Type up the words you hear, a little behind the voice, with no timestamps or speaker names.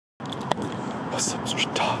some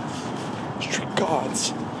street dogs. Street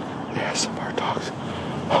gods. Yeah, some our dogs.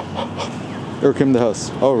 Here came the house.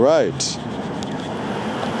 Alright.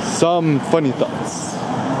 Some funny thoughts.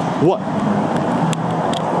 What?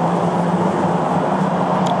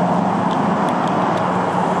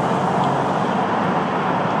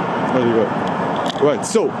 There you go. Right,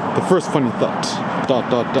 so the first funny thought. ...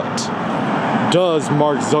 Does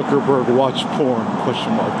Mark Zuckerberg watch porn?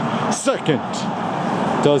 Question mark. Second,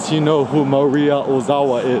 does he know who Maria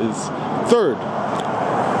Ozawa is? Third,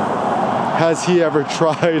 has he ever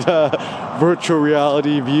tried virtual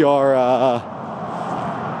reality VR,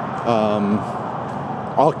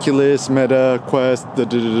 Oculus, Meta, Quest,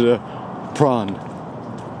 Prawn?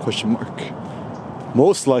 Question mark.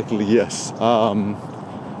 Most likely, yes.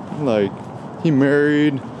 Like, he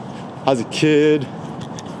married, has a kid,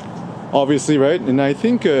 obviously, right? And I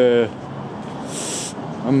think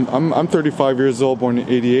I'm 35 years old, born in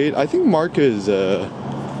 '88. I think Mark is 2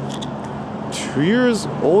 years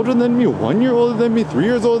older than me, 1 year older than me, 3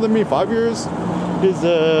 years older than me, 5 years. Is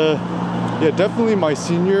yeah, definitely my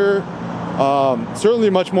senior. Certainly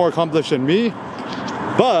much more accomplished than me.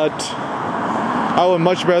 But I would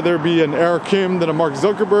much rather be an Eric Kim than a Mark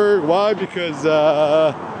Zuckerberg. Why? Because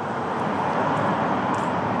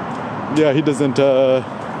yeah, he doesn't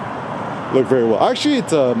look very well. Actually,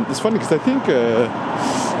 it's funny because I think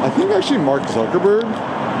actually Mark Zuckerberg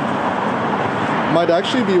might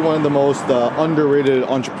actually be one of the most underrated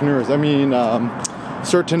entrepreneurs. I mean,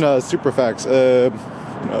 certain super facts. You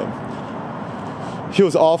know, he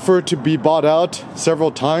was offered to be bought out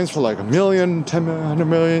several times for like $1 million, $10 million, $100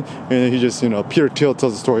 million, and he just, you know, Peter Thiel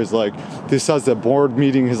tells the story. He's like, this has a board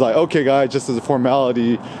meeting. He's like, okay, guys, just as a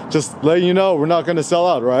formality, just letting you know, we're not going to sell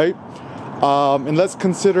out, right? And let's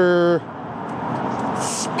consider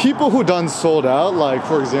people who done sold out. Like,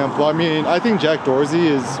 for example, I mean, I think Jack Dorsey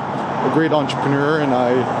is a great entrepreneur, and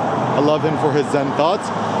I love him for his Zen thoughts.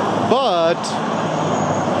 But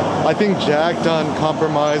I think Jack done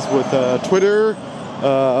compromise with Twitter.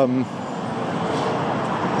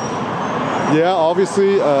 Yeah,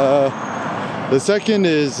 obviously. The second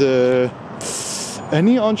is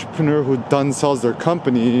any entrepreneur who done sells their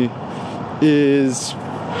company is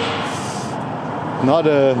not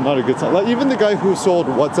a good sign. Like, even the guy who sold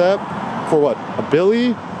WhatsApp for what, $1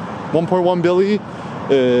 billion, 1.1 billion,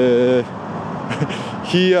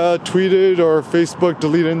 he tweeted or Facebook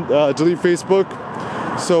delete Facebook.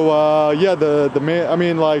 So yeah, the man, I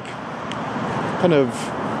mean, like, kind of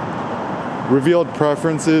revealed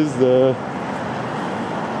preferences.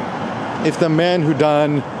 If the man who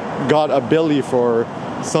done got $1 billion for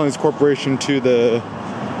selling his corporation to the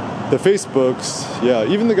Facebooks, yeah,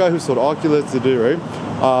 even the guy who sold Oculus did it, right?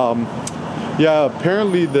 Yeah,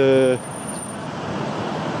 apparently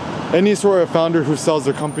any sort of founder who sells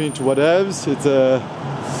their company to whatevs, I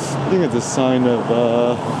think it's a sign of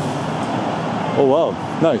oh wow,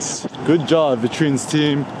 nice, good job, Vitrine's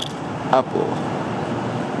team, Apple,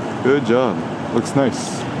 good job, looks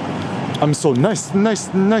nice. I'm so nice.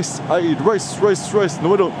 I eat rice. No,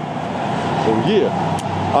 I don't. Oh yeah.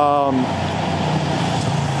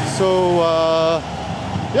 So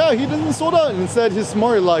yeah, he doesn't sold out. Instead, he's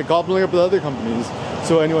more like gobbling up with other companies.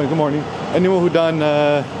 So anyway, good morning. Anyone who done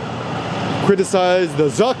criticize the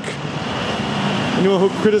Zuck, anyone who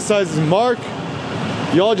criticizes Mark,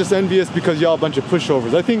 y'all just envious because y'all a bunch of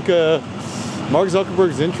pushovers. I think Mark Zuckerberg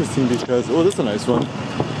is interesting because, oh, that's a nice one.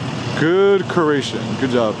 Good curation.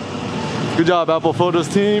 Good job. Good job, Apple Photos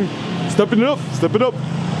team. Step it up.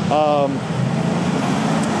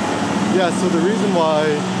 Yeah, so the reason why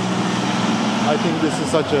I think this is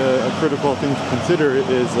such a critical thing to consider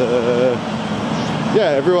is,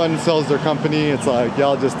 yeah, everyone sells their company. It's like,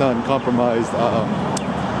 y'all just done compromised.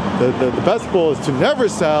 The best goal is to never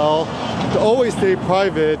sell, to always stay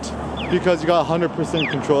private, because you got 100%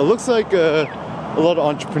 control. It looks like a lot of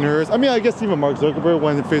entrepreneurs, I mean, I guess even Mark Zuckerberg,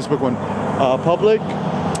 when Facebook went public,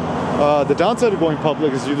 the downside of going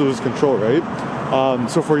public is you lose control, right?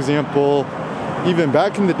 So for example, even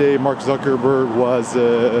back in the day, Mark Zuckerberg was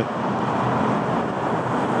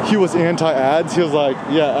he was anti-ads. He was like,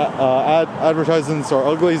 yeah, advertisements are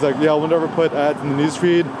ugly. He's like, yeah, we'll never put ads in the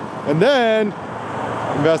newsfeed. And then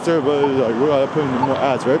investor was like, we gotta put in more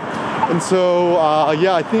ads, right? And so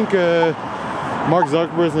yeah, I think Mark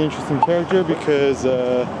Zuckerberg is an interesting character because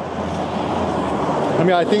I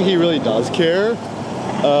mean, I think he really does care.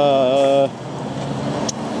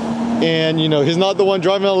 And you know, he's not the one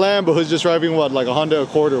driving a Lambo who's just driving what, like a Honda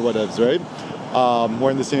Accord or whatever, right?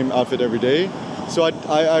 Wearing the same outfit every day. So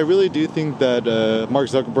I really do think that Mark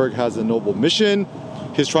Zuckerberg has a noble mission.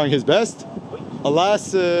 He's trying his best.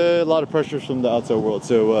 Alas, a lot of pressure from the outside world.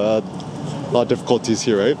 So a lot of difficulties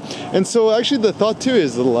here, right? And so actually the thought too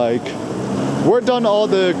is like, we're done all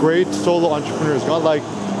the great solo entrepreneurs gone. Like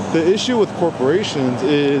the issue with corporations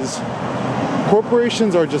is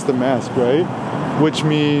corporations are just a mask, right? Which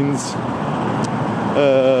means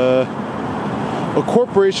a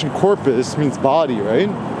corporation corpus means body, right?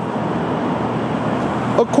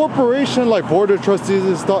 A corporation like board of trustees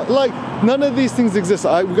is like none of these things exist.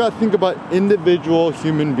 We gotta think about individual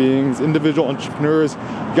human beings, individual entrepreneurs.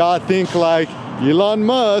 You gotta think like Elon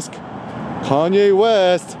Musk, Kanye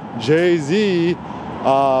West, Jay-Z,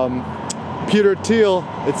 Peter Thiel,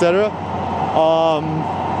 etc.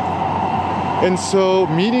 And so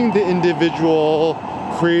meeting the individual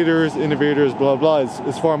creators, innovators, blah, blah,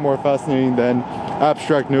 is far more fascinating than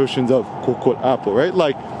abstract notions of quote, Apple, right?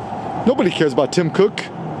 Like, nobody cares about Tim Cook.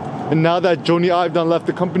 And now that Jony Ive done left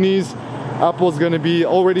the companies, Apple's gonna be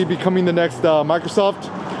already becoming the next Microsoft.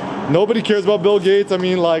 Nobody cares about Bill Gates. I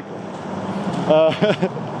mean, like, this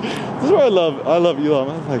is what I love Elon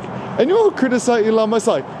Musk. Like, anyone who criticize Elon Musk,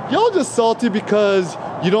 like, y'all just salty because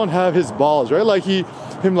you don't have his balls, right? Like tweeting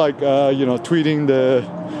the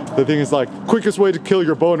thing is like, quickest way to kill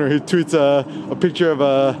your boner. He tweets a picture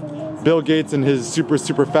of Bill Gates and his super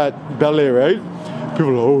fat belly, right?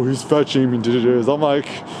 People are like, oh, he's fat shaming. I'm like,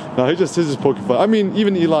 no, he's just poking fun. I mean,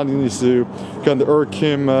 even Elon needs to get the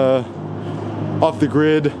Kim off the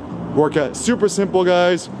grid workout. Super simple,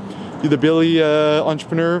 guys. You're the Billy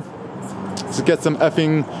entrepreneur. So get some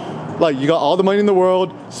effing, like, you got all the money in the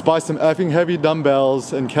world, just buy some effing heavy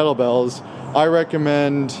dumbbells and kettlebells. I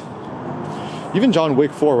recommend, even John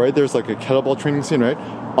Wick 4, right? There's like a kettlebell training scene, right?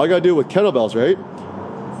 All you gotta do with kettlebells, right?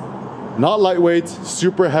 Not lightweights,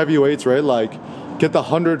 super heavy weights, right? Like, get the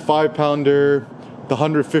 105 pounder, the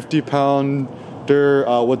 150 pounder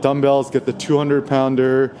with dumbbells, get the 200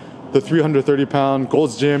 pounder, the 330 pound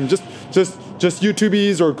Gold's Gym. Just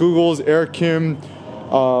YouTube's or Google's Eric Kim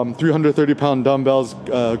 330 pound dumbbells,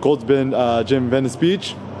 Gold's Gym, Venice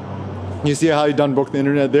Beach. You see how he done broke the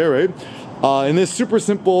internet there, right? And it's super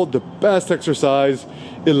simple, the best exercise.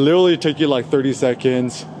 It literally take you like 30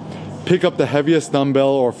 seconds. Pick up the heaviest dumbbell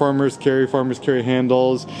or farmer's carry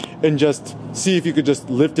handles, and just see if you could just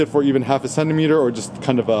lift it for even half a centimeter or just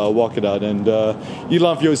kind of walk it out. And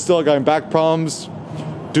Elon, if you're still a guy in back problems,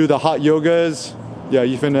 do the hot yogas. Yeah,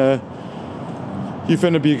 you finna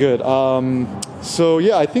be good. So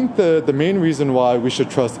yeah, I think the main reason why we should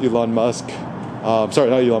trust Elon Musk, sorry,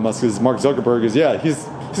 not Elon Musk, is Mark Zuckerberg, is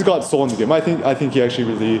he's got soul in the game. I think he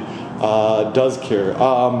actually really does care.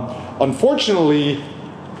 Unfortunately,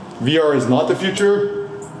 VR is not the future.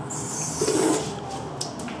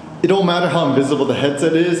 It don't matter how invisible the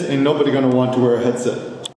headset is, ain't nobody gonna want to wear a headset.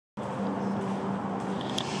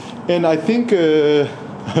 And I think,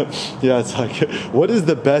 yeah, it's like, what is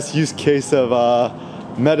the best use case of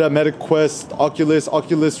Meta Quest, Oculus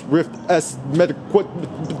Rift S,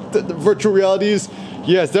 virtual realities?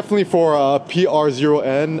 Yeah, it's definitely for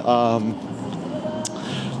PR0N.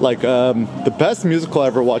 The best musical I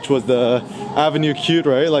ever watched was the Avenue Q,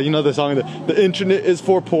 right? Like, you know the song, the internet is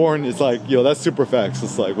for porn. It's like, yo, that's super facts.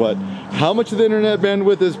 It's like, what? How much of the internet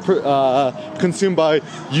bandwidth is consumed by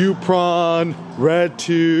Upron,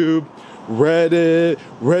 RedTube,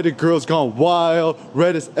 Reddit Girls Gone Wild,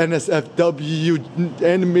 Reddit NSFW,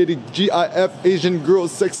 animated GIF, Asian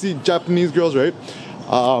girls, sexy Japanese girls, right?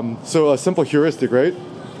 So a simple heuristic, right?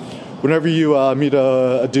 Whenever you meet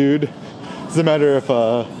a dude, doesn't matter if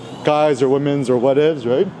guys or women's or whatevs,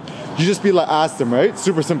 right? You just be like, ask them, right?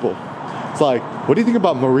 Super simple. It's like, what do you think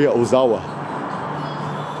about Maria Ozawa?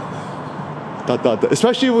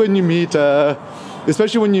 Especially when you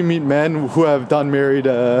meet men who have married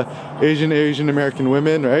Asian American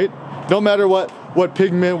women, right? No matter what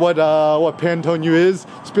pigment, what Pantone you is,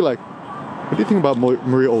 just be like, what do you think about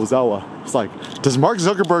Maria Ozawa? It's like, does Mark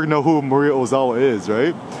Zuckerberg know who Maria Ozawa is,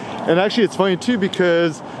 right? And actually, it's funny too,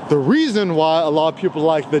 because the reason why a lot of people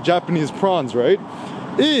like the Japanese prawns, right,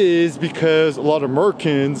 is because a lot of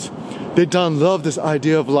Americans, they done love this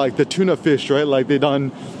idea of like the tuna fish, right? Like they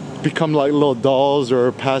done become like little dolls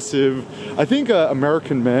or passive. I think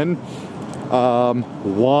American men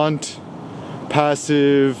want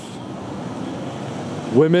passive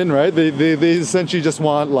women, right? They essentially just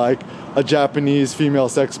want like a Japanese female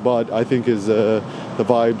sex bot, I think is the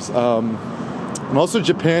vibes. And also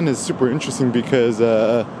Japan is super interesting because,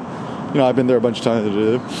 I've been there a bunch of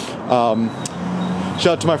times.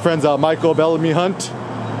 Shout out to my friends Michael Bellamy Hunt,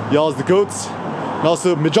 y'all's the goats. And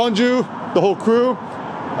also Mijonju, the whole crew.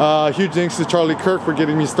 Huge thanks to Charlie Kirk for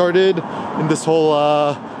getting me started in this whole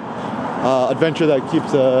adventure that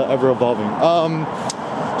keeps ever evolving.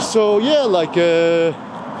 So yeah, like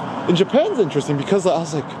in Japan's interesting because I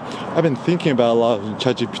was like, I've been thinking about a lot of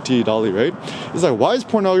ChatGPT, DALL-E, right? It's like, why is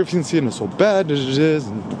pornography seen as so bad as it is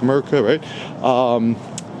in America, right?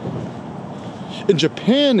 In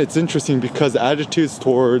Japan, it's interesting because attitudes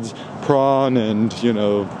towards prawn and you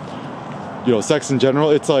know, sex in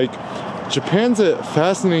general. It's like Japan's a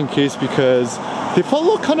fascinating case because they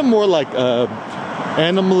follow kind of more like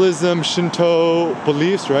animalism, Shinto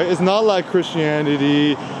beliefs, right? It's not like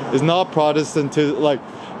Christianity. It's not Protestant. Like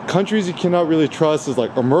countries you cannot really trust is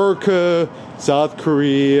like America, South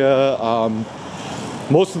Korea,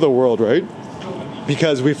 most of the world, right?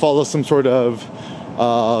 Because we follow some sort of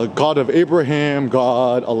God of Abraham,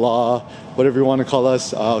 God, Allah, whatever you want to call it.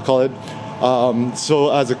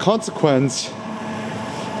 So as a consequence,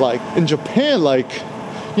 like in Japan, like,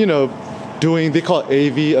 you know, they call it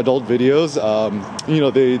AV, adult videos. You know,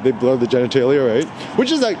 they blur the genitalia, right?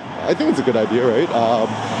 Which is like, I think it's a good idea, right?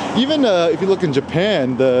 Even if you look in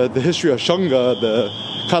Japan, the history of shunga,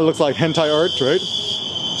 kind of looks like hentai art, right?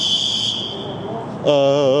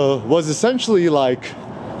 Was essentially like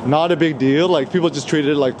not a big deal. Like people just treated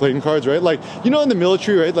it like playing cards, right? Like, you know, in the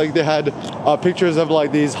military, right? Like they had pictures of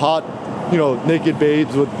like these hot, you know, naked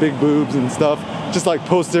babes with big boobs and stuff, just like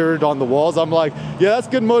postered on the walls. I'm like, yeah, that's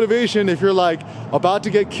good motivation if you're like about to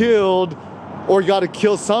get killed or you got to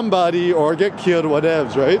kill somebody or get killed,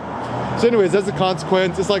 whatevs, right? So anyways, as a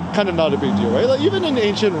consequence, it's like kind of not a big deal, right? Like even in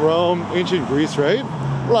ancient Rome, ancient Greece, right?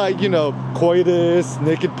 Like, you know, coitus,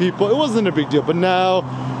 naked people, it wasn't a big deal. But now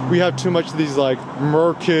we have too much of these like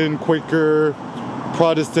American, Quaker,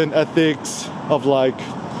 Protestant ethics of like,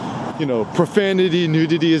 you know, profanity,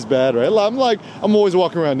 nudity is bad, right? I'm always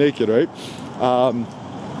walking around naked, right?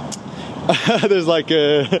 There's like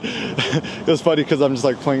it was funny because I'm just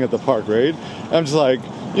like playing at the park, right? I'm just like,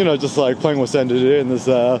 you know, just like playing with sand today, and this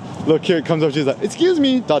little kid comes up, she's like, excuse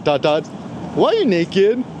me, ... why are you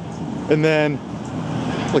naked? And then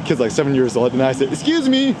the kid's like 7 years old, and I say, excuse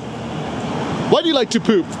me, why do you like to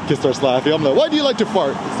poop? Kid starts laughing. I'm like, why do you like to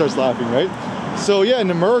fart? Starts laughing, right? So yeah, in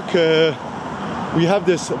America, we have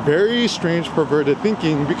this very strange perverted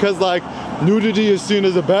thinking because like nudity is seen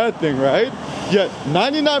as a bad thing, right? Yet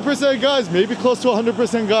 99% of guys, maybe close to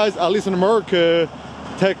 100% guys, at least in America,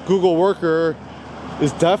 tech Google worker,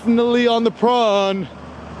 is definitely on the prawn,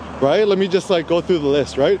 right? Let me just like go through the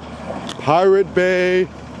list, right? Pirate Bay,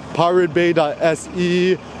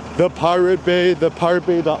 piratebay.se, the Pirate Bay,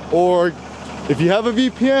 thepiratebay.org. If you have a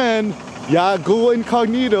VPN, yeah, Google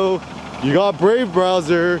Incognito, you got Brave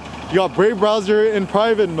browser, you got Brave browser in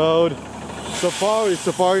private mode,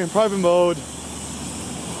 Safari in private mode,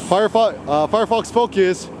 Firefox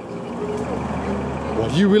Focus.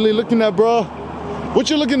 What are you really looking at, bro? What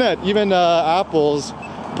you looking at? Even Apple's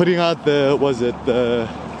putting out their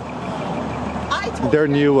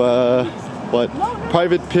new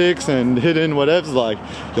private pics and hidden whatever. Like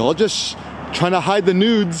y'all just trying to hide the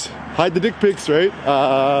nudes, hide the dick pics, right?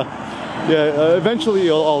 Eventually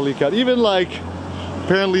it'll leak out. Even like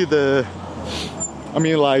apparently it's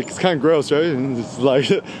kind of gross, right? And it's like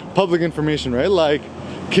public information, right? Like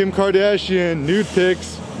Kim Kardashian nude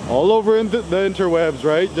pics all over in the interwebs,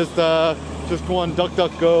 right? Just go on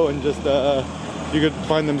DuckDuckGo and just you could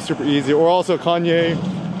find them super easy. Or also Kanye,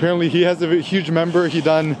 apparently he has a huge member.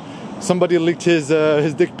 Somebody leaked his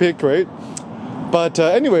dick pic, right? But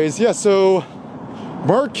anyways, yeah. So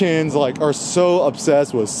Americans like are so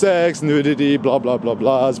obsessed with sex, nudity, blah blah blah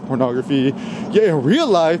blah, pornography. Yeah, in real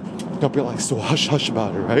life, they'll be like so hush hush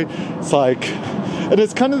about it, right? It's like, and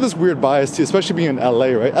it's kind of this weird bias too, especially being in LA,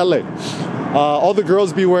 right? LA. All the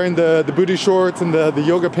girls be wearing the booty shorts and the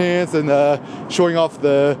yoga pants and showing off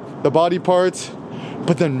the body parts.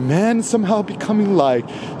 But then men somehow becoming like,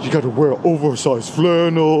 you gotta wear oversized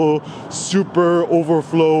flannel, super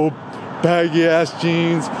overflow, baggy ass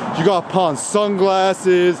jeans. You gotta put on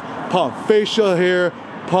sunglasses, put on facial hair,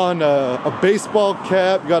 put on a baseball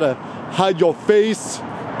cap. You gotta hide your face.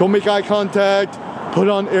 Don't make eye contact. Put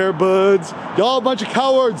on earbuds. Y'all a bunch of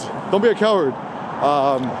cowards. Don't be a coward.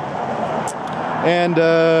 And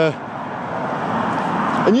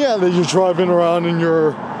yeah, then you're driving around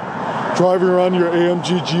your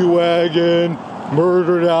AMG G-Wagon,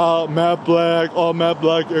 murdered out, matte black, all matte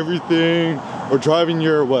black, everything. Or driving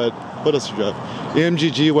your, what else you drive?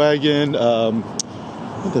 AMG G-Wagon,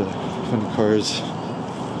 what the funny cars?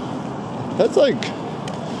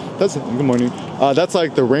 Good morning. That's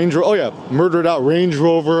like the Range Rover. Oh yeah, murdered out Range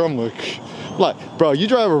Rover. I'm like, bro, you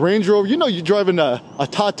drive a Range Rover, you know you're driving a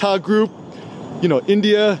Tata Group, you know,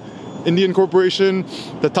 Indian Corporation,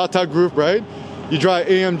 the Tata Group, right? You drive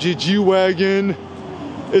AMG G-Wagon.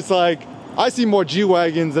 It's like, I see more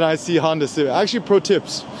G-Wagons than I see Honda Civic. Actually, pro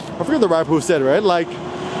tips. I forget the rapper who said it, right? Like,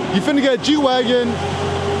 You finna get a G-Wagon,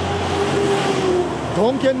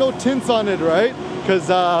 don't get no tints on it, right? Because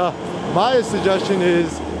my suggestion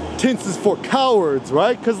is tints is for cowards,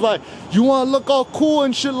 right? Because like you want to look all cool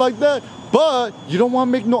and shit like that, but you don't want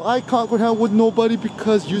to make no eye contact with nobody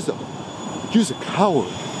because you're a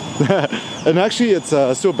coward. And actually it's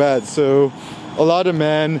so bad. So a lot of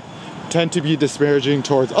men tend to be disparaging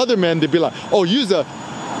towards other men. They'd be like, oh, use a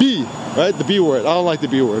B, right? The B word. I don't like the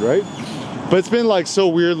B word, right? But it's been like so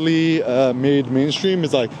weirdly made mainstream.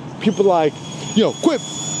 It's like people like, you know, quit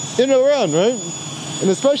in and around, right? And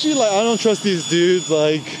especially like I don't trust these dudes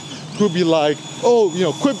like who be like, oh, you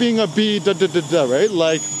know, quit being a B, da da da da, right?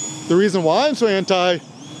 Like the reason why I'm so anti,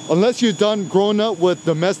 unless you've grown up with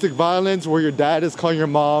domestic violence where your dad is calling your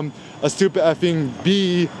mom a stupid effing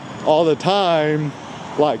B all the time,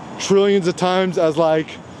 like trillions of times, as like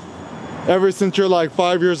ever since you're like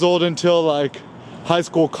 5 years old until like high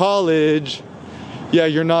school, college, yeah,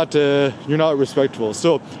 you're not respectful.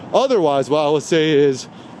 So otherwise, what I would say is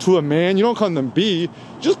to a man, you don't call them B,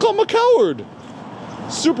 just call him a coward.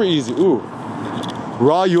 Super easy. Ooh,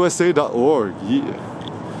 rawusa.org. Yeah.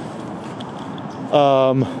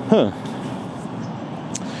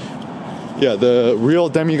 Yeah, the real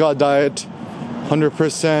demigod diet,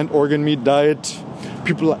 100% organ meat diet.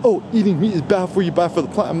 People are like, oh, eating meat is bad for you, bad for the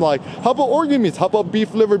planet. I'm like, how about organ meats? How about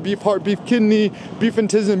beef liver, beef heart, beef kidney, beef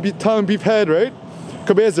intestine, beef tongue, beef head, right?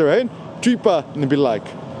 Cabeza, right? Tripa. And they'd be like, ...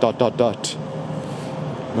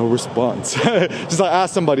 No response. Just like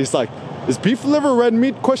ask somebody, it's like, is beef liver red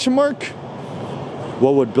meat, question mark?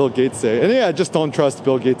 What would Bill Gates say? And yeah, I just don't trust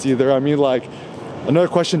Bill Gates either. I mean, like, another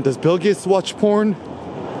question, does Bill Gates watch porn?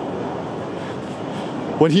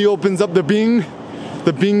 When he opens up the Bing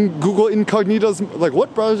Google Incognitos, like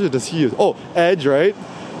what browser does he use? Oh, Edge, right?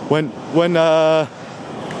 When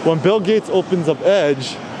Bill Gates opens up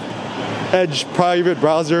Edge private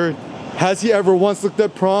browser, has he ever once looked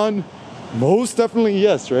at prawn? Most definitely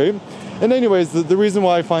yes, right? And anyways, the reason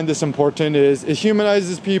why I find this important is it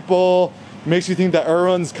humanizes people, makes you think that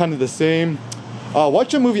everyone's kind of the same.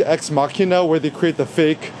 Watch the movie Ex Machina where they create the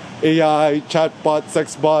fake AI, chatbot,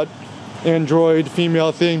 sexbot, android,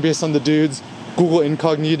 female thing based on the dude's Google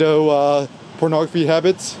Incognito pornography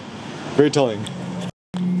habits. Very telling.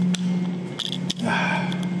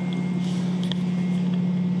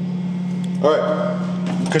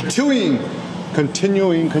 Alright, continuing.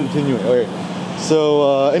 Okay,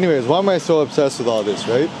 so anyways, why am I so obsessed with all this,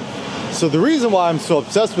 right? So the reason why I'm so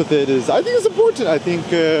obsessed with it is I think it's important. I think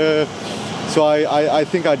I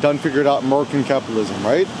think I done figured out American capitalism,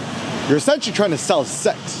 right? You're essentially trying to sell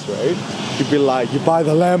sex, right? You'd be like, you buy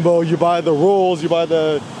the Lambo, you buy the Rolls, you buy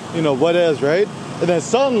the, you know, what is, right? And then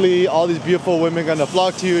suddenly all these beautiful women are gonna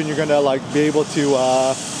flock to you and you're gonna like be able to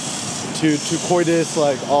coitus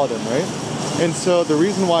like all of them, right? And so the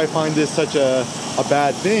reason why I find this such a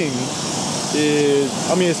bad thing is,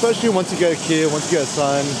 I mean, especially once you get a kid, once you get a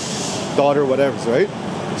son, daughter, whatever, right?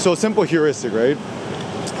 So simple heuristic, right?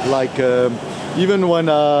 Like even when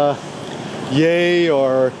Ye,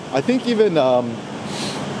 or I think even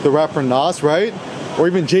the rapper Nas, right? Or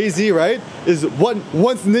even Jay-Z, right? Is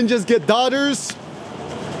once ninjas get daughters,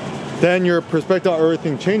 then your perspective on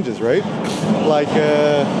everything changes, right? Like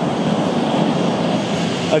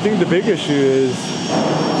I think the big issue is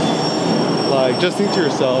like just think to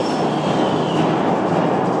yourself.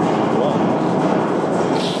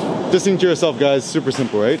 Just think to yourself, guys, super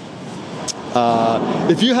simple, right?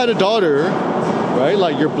 If you had a daughter, right,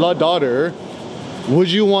 like your blood daughter, would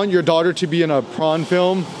you want your daughter to be in a prawn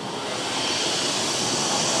film?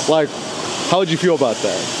 Like, how would you feel about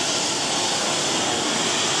that?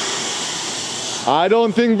 I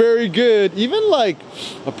don't think very good. Even like,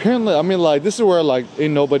 apparently, I mean, like, this is where like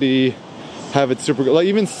ain't nobody have it super good. Like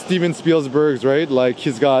even Steven Spielberg's, right? Like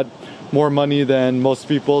he's got more money than most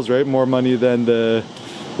people's, right? More money than the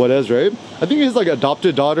what is, right? I think his like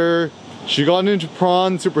adopted daughter, she got into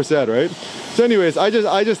prawn, super sad, right? So anyways, I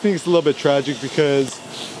just think it's a little bit tragic because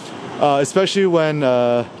especially when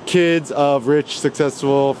kids of rich,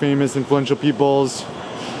 successful, famous, influential peoples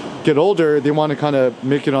get older, they want to kind of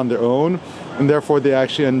make it on their own, and therefore they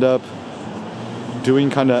actually end up doing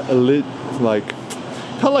kind of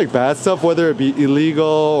bad stuff, whether it be illegal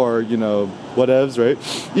or, you know, whatevs, right?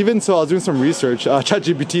 Even so, I was doing some research.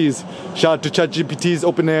 ChatGPT's, shout out to ChatGPT's,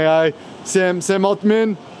 OpenAI, Sam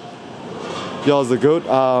Altman. Y'all's the GOAT.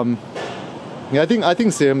 Yeah, I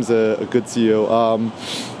think Sam's a good CEO.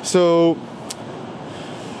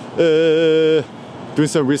 Doing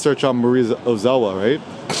some research on Marie Ozawa, right?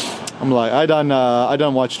 I'm like, I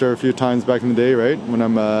done watched her a few times back in the day, right? When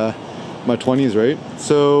I'm my 20s, right?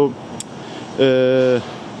 So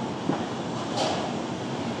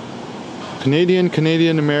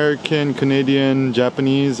Canadian American, Canadian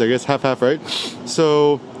Japanese, I guess half, right?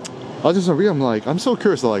 So I was just reading, I'm like, I'm so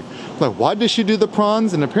curious, like why did she do the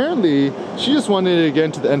prawns? And apparently she just wanted to get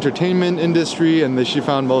into the entertainment industry, and that she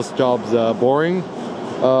found most jobs boring,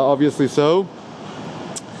 obviously so.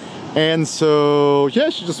 And so yeah,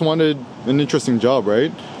 she just wanted an interesting job,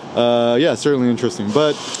 right? Yeah, certainly interesting.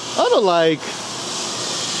 But I don't like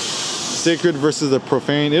sacred versus the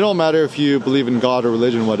profane. It don't matter if you believe in God or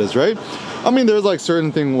religion, what is, right? I mean, there's like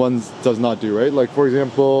certain things one does not do, right? Like for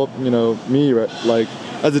example, you know, me, right? Like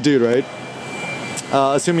as a dude, right?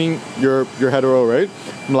 Assuming you're hetero, right?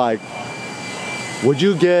 I'm like, would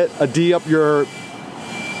you get a D up your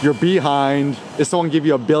behind if someone gave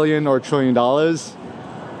you $1 billion or $1 trillion?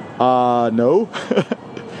 No.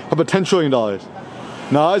 How about $10 trillion?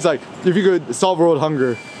 No, it's like if you could solve world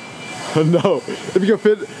hunger. No. If you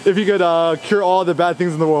could cure all the bad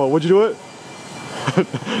things in the world, would you do it?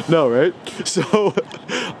 No, right? So,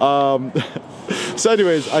 so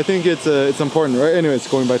anyways, I think it's important, right? Anyways,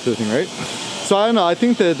 going back to the thing, right? So I don't know. I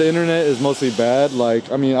think that the internet is mostly bad.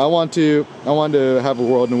 Like, I mean, I want to have a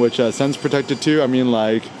world in which sense protected too. I mean,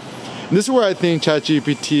 like, this is where I think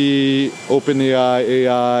ChatGPT, OpenAI,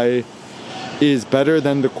 AI is better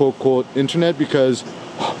than the quote internet, because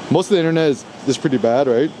most of the internet is pretty bad,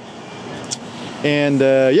 right? And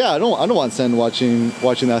yeah, I don't want Sen watching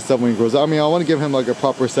that stuff when he grows up. I mean, I want to give him like a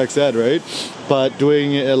proper sex ed, right? But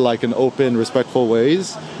doing it in like an open, respectful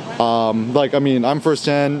ways. Like, I mean, I'm first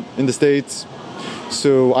gen in the States,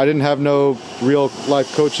 so I didn't have no real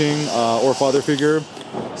life coaching or father figure.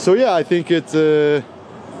 So yeah, I think it's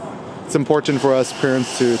important for us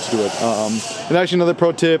parents to do it. And actually, another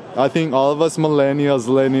pro tip: I think all of us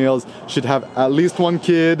millennials should have at least one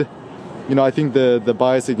kid. You know, I think the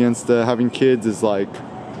bias against having kids is like,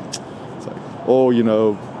 it's like, oh, you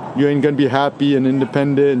know, you ain't gonna be happy and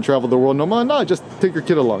independent and travel the world. No, just take your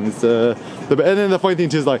kid along. It's and then the funny thing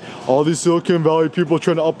too is like all these Silicon Valley people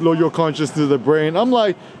trying to upload your consciousness to the brain. I'm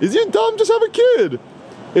like, is you dumb? Just have a kid.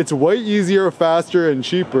 It's way easier, faster, and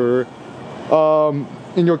cheaper. And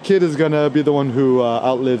your kid is gonna be the one who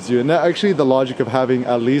outlives you. And that actually the logic of having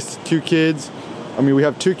at least 2 kids. I mean, we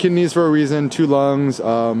have 2 kidneys for a reason, 2 lungs. We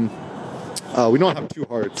don't have 2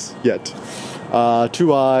 hearts yet.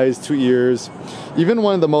 2 eyes, 2 ears. Even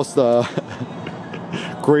one of the most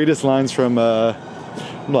greatest lines from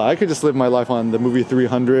well, I could just live my life on the movie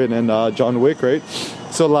 300 and John Wick, right?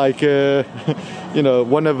 So like, you know,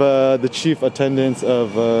 one of the chief attendants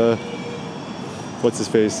of what's his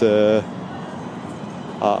face,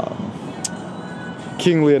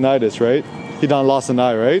 King Leonidas, right? He done lost an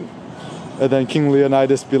eye, right? And then King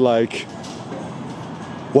Leonidas be like,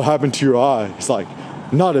 what happened to your eye? It's like,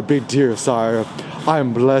 not a big deal, sire. I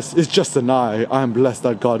am blessed. It's just an eye. I am blessed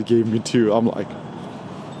that God gave me 2. I'm like,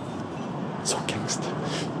 so gangsta.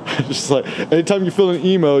 Just like, anytime you feel an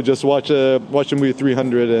emo, just watch the movie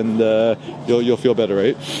 300 and you'll feel better,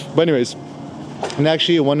 right? But anyways, and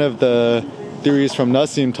actually one of the theories from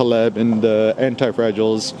Nassim Taleb in the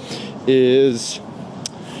Anti-Fragiles is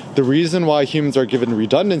the reason why humans are given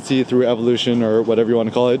redundancy through evolution, or whatever you want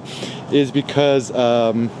to call it, is because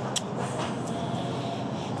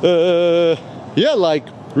yeah, like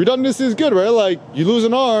redundancy is good, right? Like you lose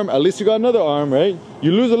an arm, at least you got another arm, right?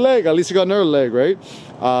 You lose a leg, at least you got another leg, right?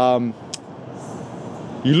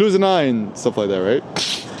 You lose an eye and stuff like that, right?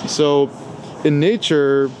 So in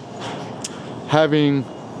nature, having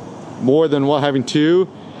more than one, having 2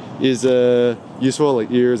 is useful,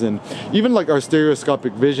 like ears, and even like our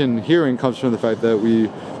stereoscopic vision, hearing comes from the fact that we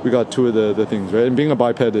got 2 of the things, right? And being a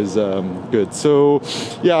biped is good. So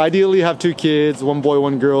yeah, ideally have 2 kids, 1 boy,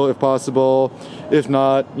 1 girl if possible. If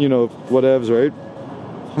not, you know, whatevs, right?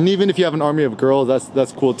 And even if you have an army of girls,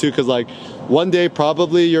 that's cool too, because like one day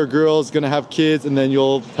probably your girl's gonna have kids, and then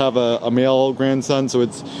you'll have a male grandson. So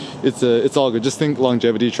it's all good. Just think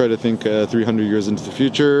longevity. Try to think 300 years into the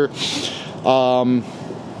future.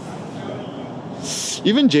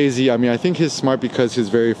 Even Jay-Z, I mean, I think he's smart because he's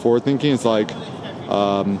very forward-thinking. It's like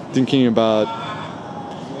thinking about,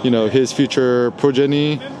 you know, his future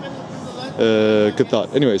progeny. Good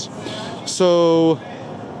thought. Anyways, so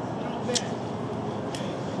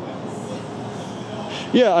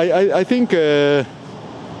yeah, I think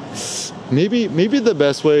maybe the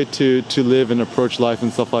best way to live and approach life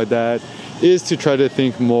and stuff like that is to try to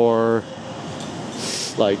think more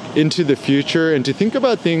like into the future, and to think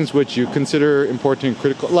about things which you consider important and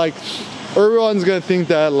critical. Like everyone's gonna think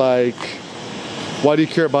that like, why do you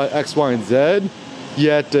care about X, Y, and Z?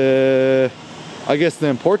 Yet I guess the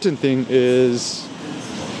important thing is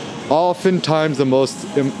oftentimes the most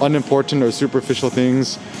unimportant or superficial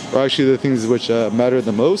things are actually the things which matter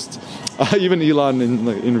the most. Even Elon in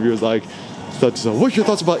like interviews like, what's your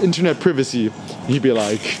thoughts about internet privacy? He'd be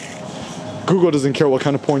like, Google doesn't care what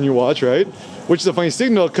kind of porn you watch, right? Which is a funny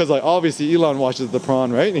signal because like obviously Elon watches the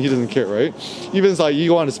prawn, right? And he doesn't care, right? Even it's like you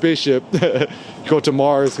go on a spaceship, you go to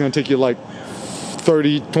Mars, it's gonna take you like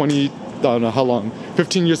 30, 20, I don't know how long,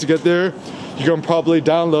 15 years to get there. You can probably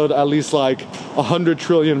download at least like 100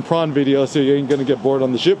 trillion prawn videos, so you ain't gonna get bored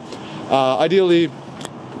on the ship. Ideally,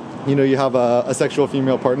 you know, you have a sexual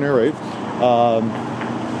female partner, right?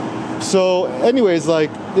 So anyways,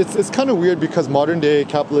 like it's kind of weird because modern day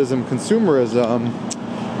capitalism, consumerism,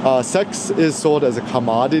 sex is sold as a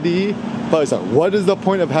commodity, but it's like, what is the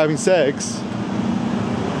point of having sex?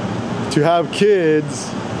 To have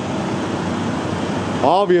kids,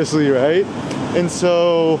 obviously, right? And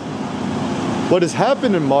so what has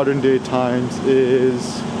happened in modern day times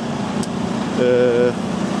is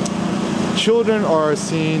children are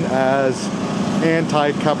seen as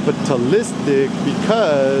anti-capitalistic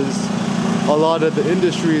because a lot of the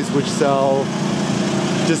industries which sell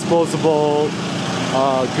disposable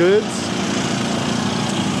goods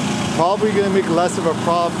probably gonna make less of a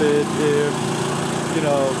profit if, you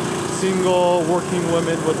know, single working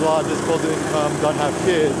women with a lot of disposable income don't have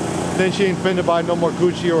kids. Then she ain't finna buy no more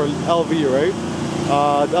Gucci or LV, right?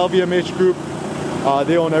 The LVMH group,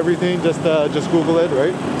 they own everything. Just Google it,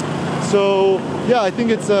 right? So yeah, I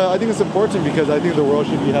think it's important because I think the world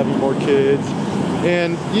should be having more kids,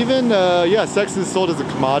 and even yeah, sex is sold as a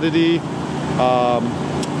commodity,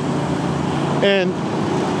 and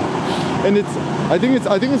I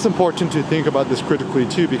think it's important to think about this critically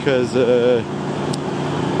too, because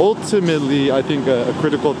ultimately I think a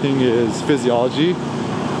critical thing is physiology,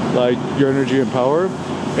 like your energy and power,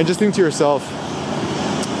 and just think to yourself,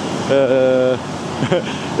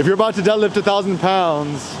 if you're about to deadlift 1,000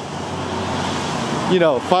 pounds, you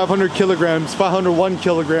know, 500 kilograms, 501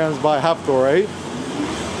 kilograms by Hafthor, right?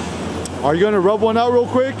 Are you gonna rub one out real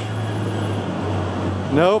quick?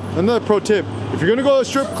 Nope. Another pro tip: if you're gonna go to a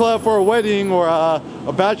strip club for a wedding or a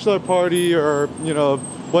bachelor party or, you know,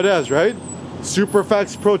 what else, right? Super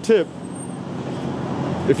facts pro tip: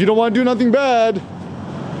 if you don't want to do nothing bad,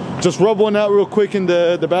 just rub one out real quick in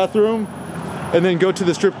the bathroom, and then go to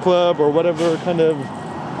the strip club or whatever kind of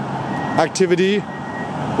activity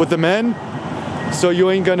with the men, so you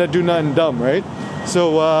ain't gonna do nothing dumb, right?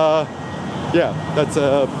 So yeah, that's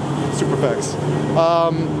super facts.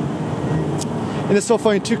 And it's so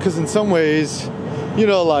funny too, because in some ways, you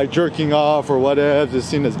know, like jerking off or whatever is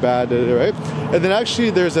seen as bad, right? And then actually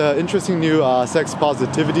there's an interesting new sex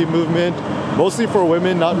positivity movement, mostly for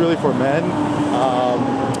women, not really for men.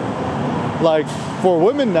 Like for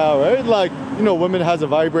women now, right? Like, you know, women has a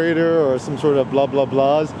vibrator or some sort of blah blah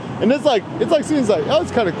blahs, and it's like seems like, oh, it's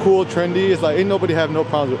kind of cool, trendy. It's like ain't nobody have no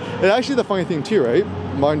problems with it. And actually the funny thing too, right?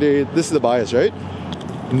 Modern day, this is the bias, right?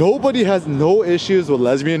 Nobody has no issues with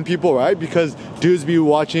lesbian people, right? Because dudes be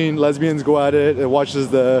watching lesbians go at it, and watches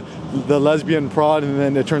the lesbian prod, and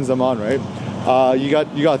then it turns them on, right? You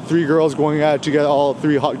got 3 girls going at it together, all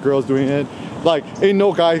 3 hot girls doing it. Like, ain't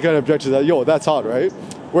no guy gonna object to that. Yo, that's hot, right?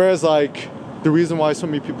 Whereas like the reason why so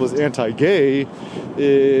many people is anti-gay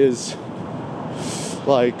is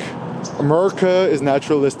like America is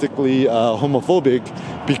naturalistically homophobic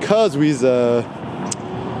because we's kind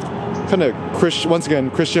of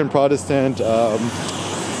Christian Protestant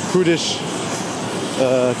prudish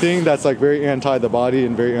thing that's like very anti the body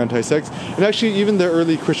and very anti-sex. And actually even the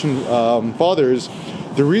early Christian fathers,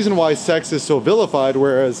 the reason why sex is so vilified,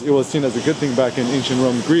 whereas it was seen as a good thing back in ancient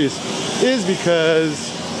Rome and Greece, is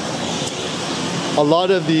because a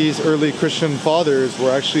lot of these early Christian fathers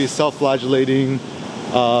were actually self-flagellating,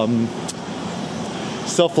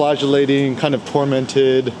 kind of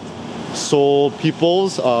tormented soul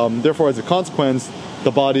peoples. Therefore, as a consequence,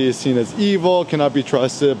 the body is seen as evil, cannot be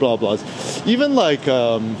trusted, blah blah. Even like,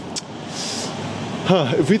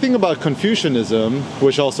 if we think about Confucianism,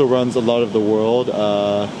 which also runs a lot of the world,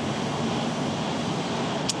 oh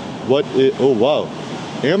wow,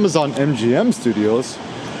 Amazon MGM Studios,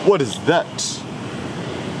 what is that?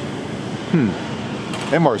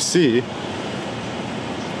 MRC.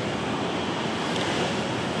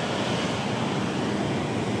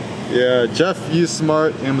 Yeah, Jeff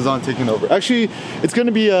Smart, Amazon taking over. Actually, it's going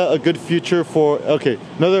to be a good future for, okay,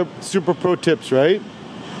 another super pro tips, right?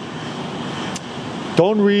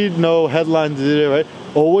 Don't read no headlines, right?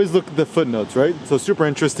 Always look at the footnotes, right? So super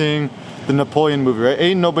interesting, the Napoleon movie, right?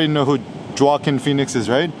 Ain't nobody know who Joaquin Phoenix is,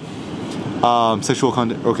 right? Sexual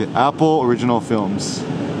content, okay, Apple Original Films,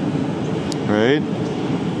 right?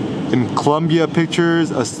 In Columbia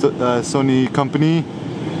Pictures, a Sony company.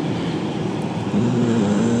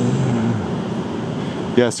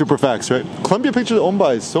 Yeah, super facts, right? Columbia Pictures owned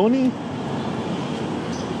by Sony.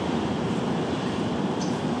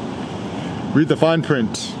 Read the fine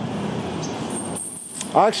print.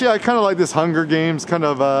 Actually, I kind of like this Hunger Games kind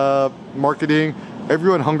of marketing.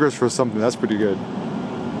 Everyone hungers for something. That's pretty good.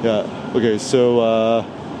 Yeah. Okay, so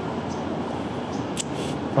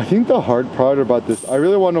I think the hard part about this, I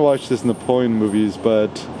really want to watch this Napoleon movies,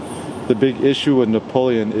 but the big issue with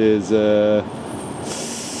Napoleon is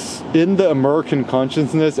in the American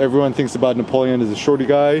consciousness, everyone thinks about Napoleon as a shorty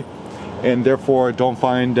guy, and therefore don't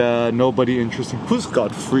find nobody interesting. Who's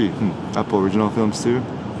Godfrey? Apple Original Films too.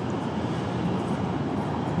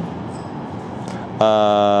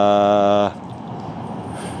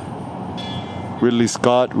 Ridley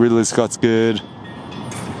Scott. Ridley Scott's good.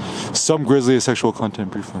 Some grisly sexual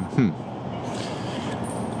content briefly.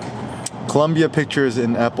 Columbia Pictures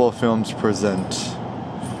and Apple Films present.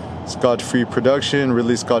 Scott Free Production,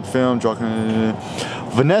 Ridley Scott Film,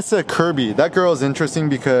 Vanessa Kirby. That girl is interesting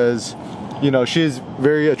because, you know, she's a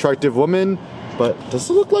very attractive woman, but does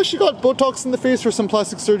it look like she got Botox in the face or some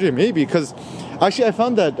plastic surgery? Maybe, because actually I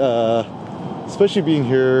found that, especially being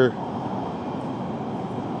here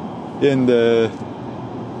in the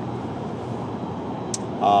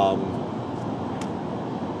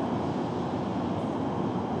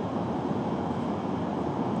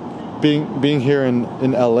being here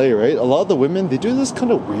in LA, right? A lot of the women, they do this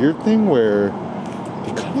kind of weird thing where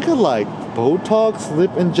they kind of got like Botox, lip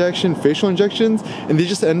injection, facial injections, and they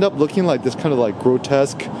just end up looking like this kind of like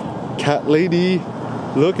grotesque cat lady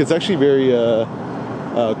look. It's actually very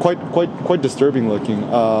quite disturbing looking.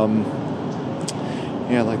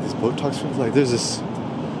 Yeah, like this Botox feels like there's this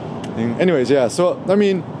thing. Anyways, yeah. So I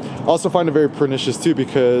mean, I also find it very pernicious too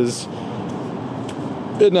because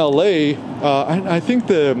in LA, I think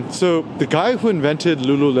the guy who invented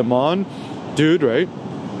Lululemon, dude, right?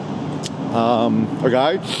 A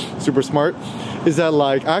guy, super smart, is that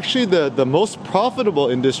like actually the most profitable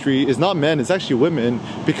industry is not men, it's actually women,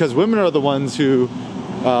 because women are the ones who,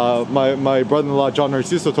 my brother-in-law John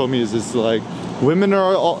Narciso told me is like, women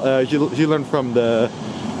are all, he learned from the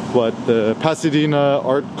Pasadena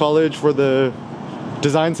Art College for the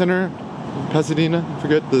Design Center, Pasadena, I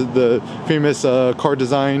forget, the famous car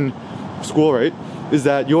design school, right? Is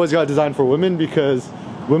that you always got to design for women because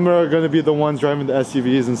women are going to be the ones driving the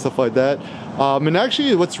SUVs and stuff like that. And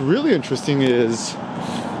actually what's really interesting is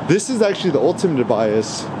this is actually the ultimate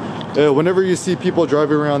bias. Whenever you see people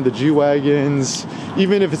driving around the G-Wagons,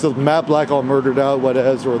 even if it's a matte black all murdered out,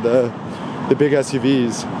 whatever, or the big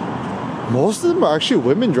SUVs, most of them are actually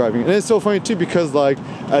women driving. And it's so funny too because like,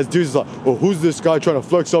 as dudes like, oh, who's this guy trying to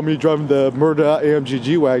flex on me driving the murdered out AMG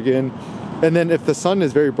G-Wagon? And then if the sun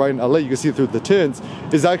is very bright in LA, you can see through the tints,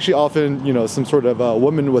 is actually often, you know, some sort of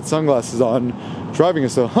woman with sunglasses on driving it.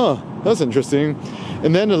 So, that's interesting.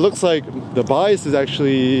 And then it looks like the bias is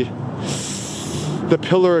actually the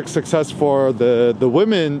pillar of success for the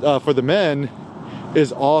women, for the men,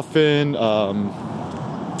 is often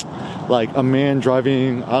like a man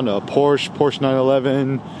driving, I don't know, Porsche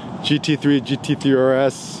 911, GT3, GT3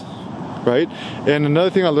 RS, right? And another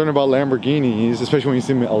thing I learned about Lamborghinis, especially when you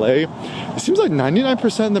see them in LA, it seems like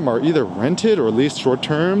 99% of them are either rented or leased short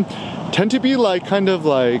term, tend to be like kind of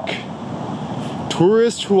like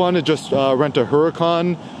tourists who want to just rent a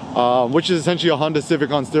Huracan, which is essentially a Honda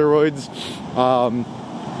Civic on steroids,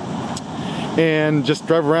 and just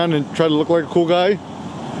drive around and try to look like a cool guy.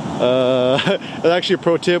 It's actually a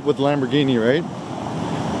pro tip with Lamborghini, right?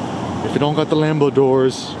 If you don't got the Lambo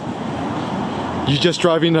doors, you're just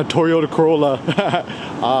driving a Toyota Corolla.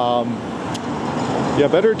 Yeah,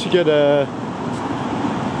 better to get a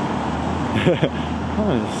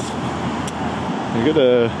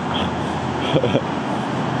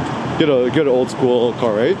get an old school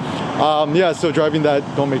car, right? Yeah, so driving that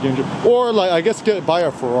don't make any, or like I guess buy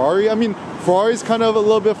a Ferrari. I mean, Ferrari's kind of a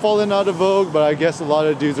little bit fallen out of vogue, but I guess a lot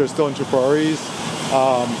of dudes are still into Ferraris.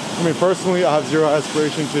 I mean, personally, I have zero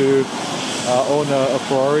aspiration to own a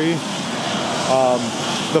Ferrari.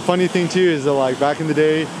 The funny thing too is that like back in the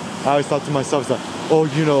day, I always thought to myself, like, oh,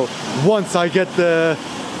 you know, once I get the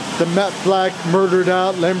matte black murdered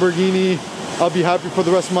out Lamborghini, I'll be happy for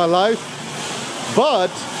the rest of my life.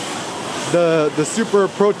 But the super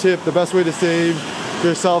pro tip, the best way to save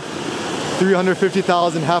yourself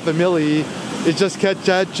 $350,000, half a milli, is just get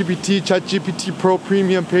ChatGPT Pro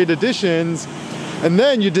Premium paid editions, and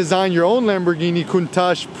then you design your own Lamborghini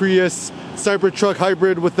Countach, Prius, Cybertruck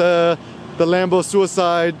hybrid with the Lambo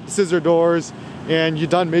Suicide scissor doors, and you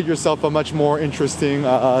done made yourself a much more interesting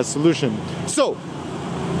solution. So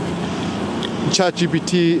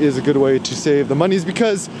ChatGPT is a good way to save the monies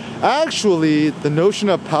because actually the notion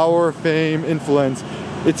of power, fame, influence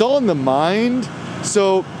it's all in the mind.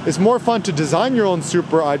 So it's more fun to design your own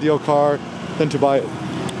super ideal car than to buy it.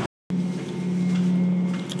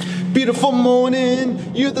 Beautiful morning,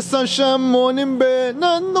 you're the sunshine morning bread,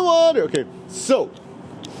 not in the water. Okay, so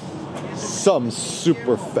some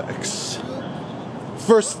super facts.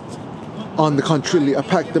 First, on the contrary, I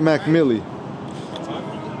packed the Mac Milli.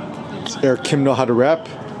 Does Eric Kim know how to rap?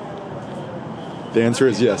 The answer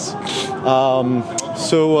is yes.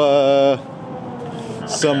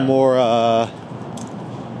 Some more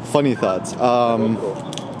funny thoughts.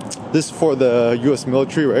 This is for the U.S.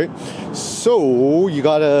 military, right? So you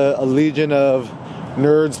got a legion of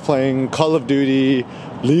nerds playing Call of Duty,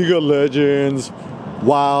 League of Legends,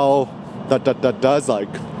 WoW. That's like,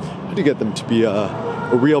 how do you get them to be a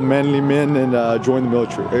real manly men and join the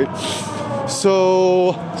military, right?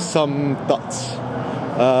 So some thoughts,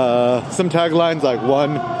 some taglines like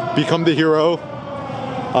one, become the hero.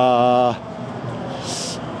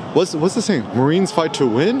 What's the saying? Marines fight to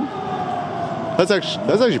win. That's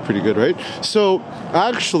actually pretty good, right? So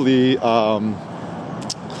actually,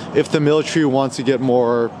 if the military wants to get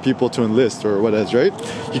more people to enlist or what else, right?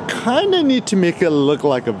 You kind of need to make it look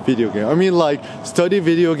like a video game. I mean, like, study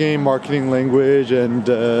video game marketing language and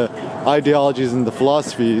ideologies and the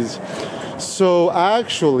philosophies. So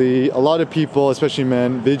actually, a lot of people, especially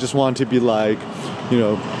men, they just want to be like, you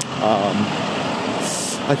know,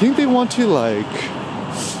 I think they want to like,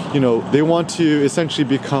 you know, they want to essentially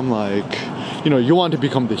become like, you know, you want to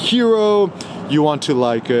become the hero. You want to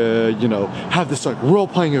like, you know, have this like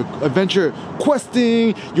role-playing adventure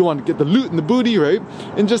questing. You want to get the loot and the booty, right?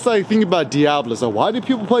 And just like think about Diablo. So why do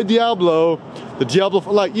people play Diablo? The Diablo,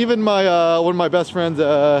 like even my one of my best friends,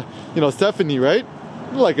 you know, Stephanie, right?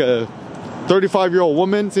 Like a 35-year-old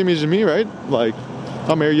woman, same age as me, right? Like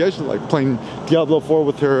I'm married, yeah, she's like playing Diablo 4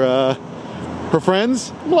 with her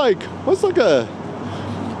friends. I'm like, what's like a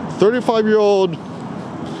 35-year-old,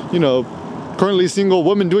 you know, currently single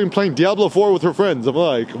woman playing Diablo 4 with her friends? I'm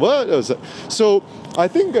like, what? So I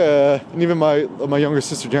think, and even my younger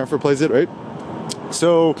sister Jennifer plays it, right?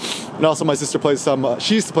 So, and also my sister plays some.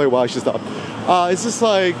 She used to play WoW. She stopped. It's just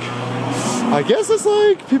like, I guess it's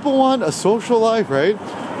like people want a social life, right?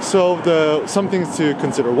 So some things to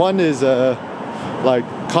consider. One is like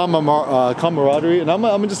camaraderie, and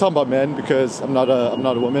I'm just talking about men because I'm not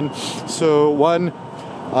a woman. So one,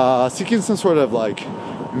 seeking some sort of like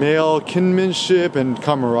male kinship and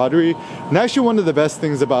camaraderie. And actually one of the best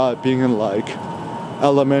things about being in like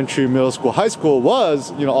elementary, middle school, high school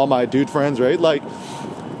was, you know, all my dude friends, right? Like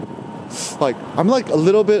I'm like a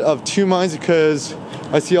little bit of two minds because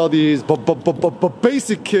I see all these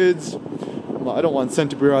basic kids. I don't want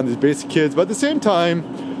sent to be around these basic kids, but at the same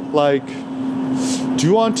time, like,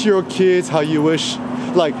 do unto your kids how you wish,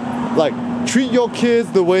 like treat your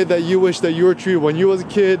kids the way that you wish that you were treated when you was a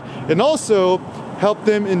kid, and also help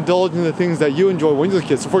them indulge in the things that you enjoy when you were a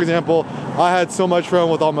kid. So for example, I had so much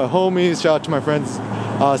fun with all my homies. Shout out to my friends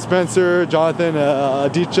Spencer, Jonathan,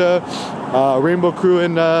 Aditya, Rainbow Crew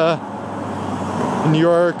in New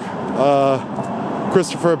York,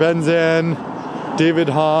 Christopher Benzan, David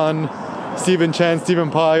Hahn, Stephen Chan, Stephen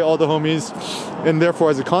Pai, all the homies. And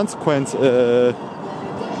therefore, as a consequence, I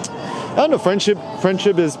don't know, friendship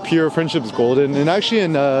is pure, friendship is golden. And actually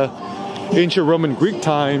in ancient Roman Greek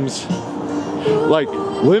times, like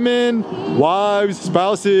women, wives,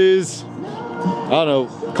 spouses, I don't know,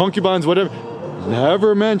 concubines, whatever,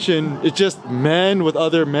 never mentioned. It's just men with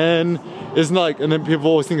other men. It's not like, and then people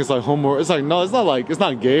always think it's like homo. It's like, no, it's not like, it's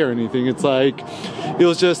not gay or anything. It's like, it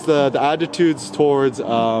was just the attitudes towards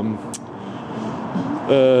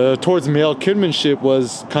male kinship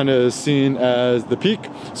was kind of seen as the peak.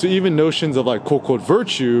 So even notions of like quote unquote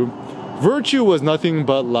virtue was nothing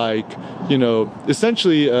but like, you know,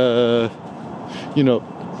 essentially, you know,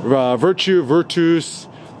 virtus,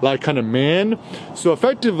 like kind of man. So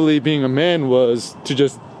effectively being a man was to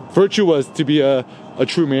just, virtue was to be a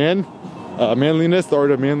true man, manliness, the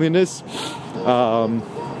art of manliness.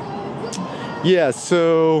 Yeah,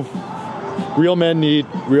 so real men need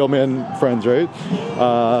real men friends, right?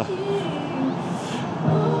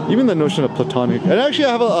 Even the notion of platonic, and actually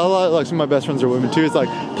I have a lot, like some of my best friends are women too. It's like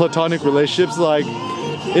platonic relationships. Like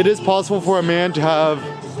it is possible for a man to have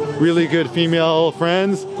really good female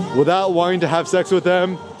friends without wanting to have sex with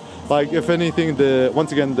them. Like if anything, the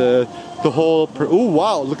whole oh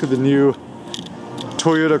wow, look at the new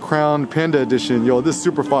Toyota Crown Panda Edition. Yo, this is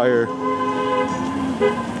super fire.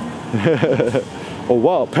 Oh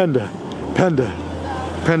wow, Panda.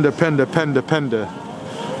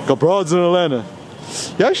 Got broads in Atlanta.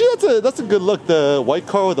 Yeah, actually that's a good look. The white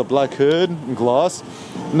car with a black hood and gloss.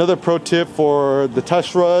 Another pro tip for the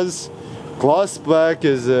Teslas, gloss black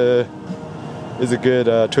is a good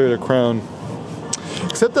Toyota Crown.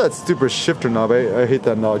 Except that stupid shifter knob. I hate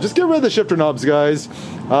that knob. Just get rid of the shifter knobs, guys.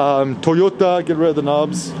 Toyota, get rid of the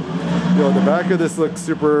knobs. Yo, the back of this looks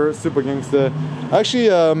super gangsta. Actually,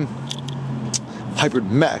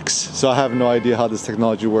 Hybrid Max. So I have no idea how this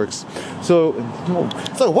technology works. So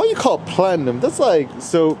it's like, why do you call it platinum? That's like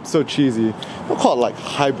so cheesy. Don't call it like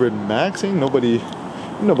Hybrid Max. Ain't nobody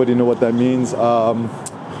know what that means.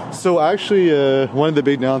 So actually, one of the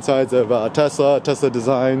big downsides of Tesla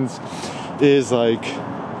designs is like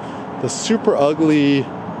the super ugly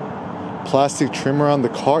plastic trim around the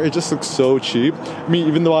car. It just looks so cheap. I mean,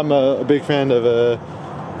 even though I'm a big fan of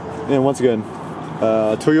and once again,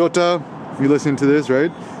 Toyota. You listen to this, right?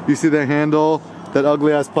 You see the handle, that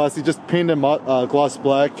ugly ass plastic, just painted gloss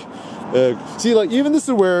black. See, like even this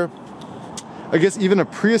is where I guess even a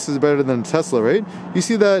Prius is better than a Tesla, right? You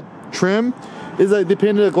see that trim is like they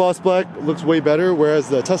painted a gloss black, looks way better, whereas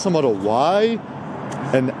the Tesla Model Y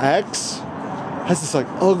and X has this like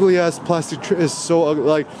ugly ass plastic trim. It's so ugly.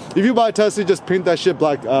 Like if you buy a Tesla, just paint that shit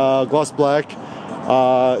black, gloss black.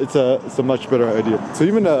 It's a much better idea. So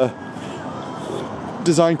even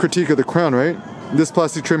design critique of the Crown, right? This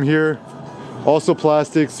plastic trim here, also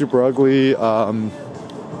plastic, super ugly.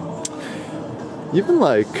 Even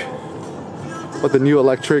like what the new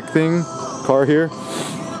electric thing car here,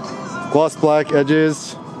 gloss black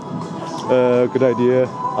edges. Good idea.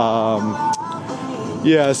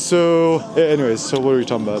 Yeah. So, anyways, so what are we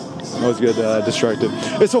talking about? I was get distracted.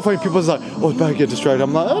 It's so funny. People's like, "Oh, it's bad to get distracted."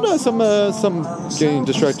 I'm like, "Oh no, some getting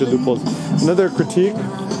distracted loopholes." Another critique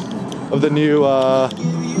of the new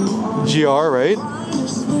GR, right?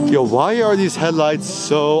 Yo, why are these headlights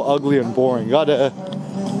so ugly and boring? Gotta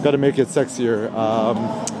make it sexier.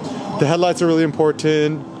 The headlights are really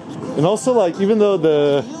important, and also like even though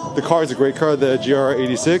the car is a great car, the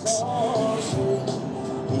GR86,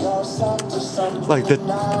 like the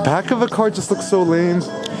back of the car just looks so lame.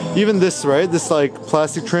 Even this, right? This like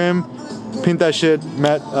plastic trim, paint that shit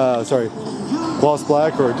matte, gloss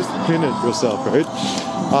black, or just paint it yourself, right?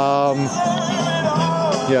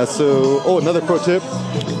 Yeah, so, another pro tip.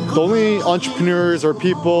 The only entrepreneurs or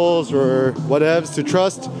peoples or whatevs to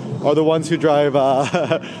trust are the ones who drive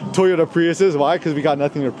Toyota Priuses. Why? Because we got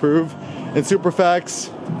nothing to prove. And super facts,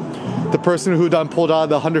 the person who done pulled out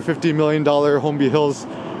the $150 million Holmby Hills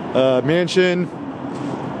mansion,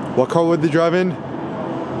 what car would they drive in?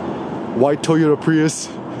 White Toyota Prius.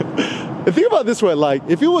 And think about it this way, like,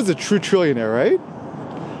 if it was a true trillionaire, right?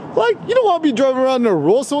 Like, you don't want to be driving around in a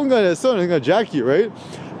Rolls, someone's gonna jack you, right?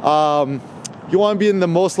 You want to be in the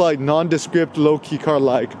most like nondescript, low-key car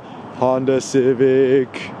like Honda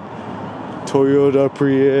Civic, Toyota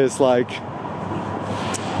Prius. Like,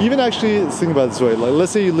 even actually think about it this way. Like,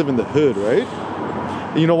 let's say you live in the hood, right?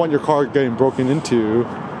 And you don't want your car getting broken into.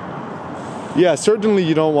 Yeah, certainly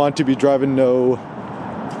you don't want to be driving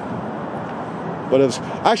what else?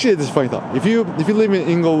 Actually, this is a funny thought. If you live in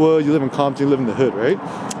Inglewood, you live in Compton, you live in the hood, right?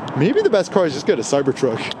 Maybe the best car is just get a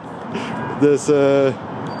Cybertruck. This,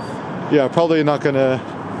 yeah, probably not gonna.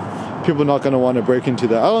 People are not gonna want to break into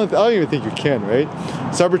that. I don't even think you can, right?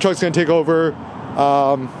 Cybertruck's gonna take over.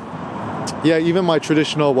 Yeah, even my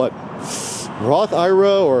traditional Roth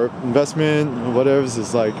IRA or investment, whatever,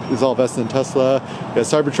 is all invested in Tesla. Yeah,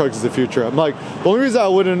 Cybertruck is the future. I'm like, the only reason I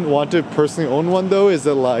wouldn't want to personally own one though is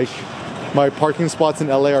that like my parking spots in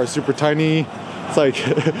LA are super tiny. It's like,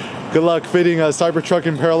 good luck fitting a Cybertruck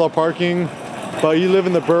in parallel parking. But you live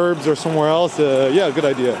in the burbs or somewhere else, yeah, good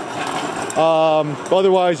idea.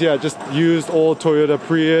 Otherwise, yeah, just used old Toyota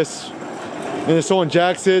Prius. And if someone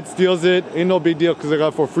jacks it, steals it, ain't no big deal because I got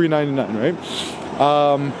it for free $99, right?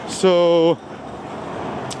 So,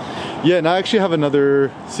 yeah, and I actually have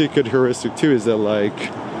another secret heuristic too, is that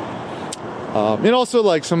like, and also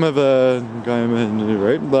like some of the guy,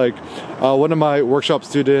 right? Like one of my workshop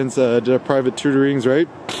students did private tutorings, right?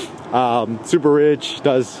 Super rich,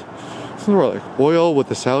 does something like oil with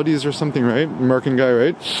the Saudis or something, right? American guy,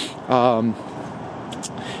 right?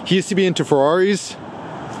 He used to be into Ferraris,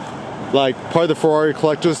 like part of the Ferrari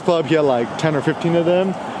collectors club. He had like 10 or 15 of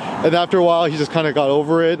them, and after a while he just kind of got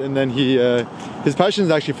over it, and then he his passion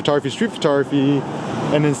is actually photography, street photography,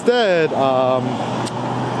 and instead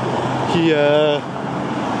he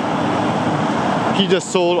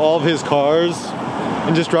just sold all of his cars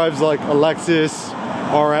and just drives like a Lexus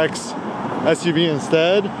RX SUV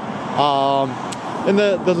instead. And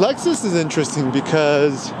the Lexus is interesting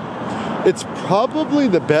because it's probably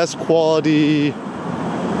the best quality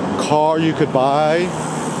car you could buy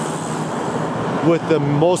with the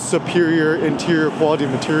most superior interior quality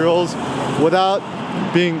materials without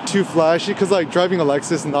being too flashy, because like driving a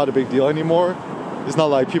Lexus is not a big deal anymore. It's not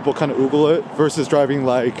like people kind of oogle it versus driving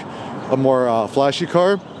like a more flashy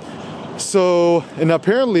car. So, and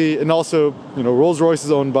apparently, and also, you know, Rolls-Royce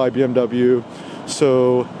is owned by BMW.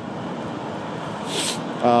 So,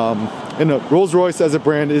 and Rolls-Royce as a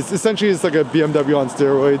brand is essentially, it's like a BMW on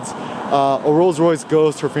steroids. A Rolls-Royce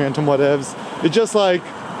Ghost or Phantom whatevs. It's just like,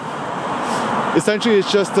 essentially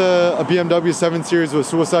it's just a BMW 7 Series with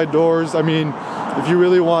suicide doors. I mean, if you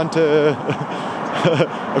really want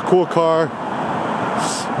a cool car,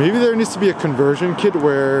 maybe there needs to be a conversion kit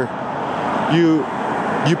where you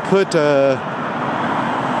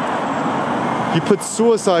put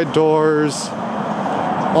suicide doors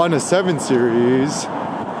on a 7 Series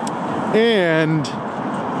and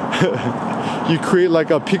you create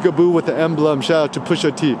like a peekaboo with the emblem. Shout out to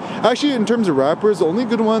Pusha T. Actually, in terms of rappers, the only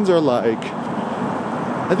good ones are like,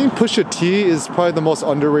 I think Pusha T is probably the most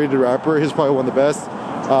underrated rapper. He's probably one of the best.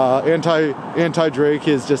 Anti Drake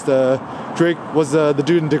is just Drake was the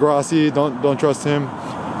dude in Degrassi. Don't trust him.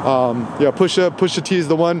 Yeah, Pusha T is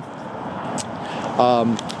the one.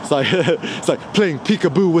 It's like playing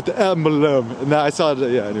peekaboo with the emblem. And I saw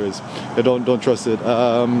it. Yeah. Anyways, yeah, don't trust it.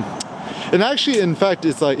 And actually, in fact,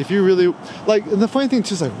 it's like if you really like. And the funny thing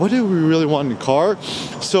too is like, what do we really want in a car?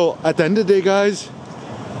 So at the end of the day, guys,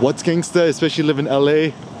 what's gangsta? Especially live in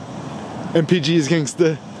LA. MPG is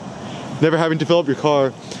gangsta. Never having to fill up your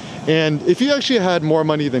car. And if you actually had more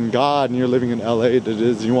money than God and you're living in LA, that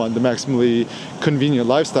is, you want the maximally convenient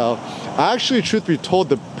lifestyle, actually, truth be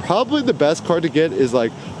told, probably the best car to get is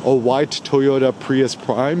like a white Toyota Prius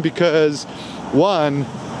Prime, because one,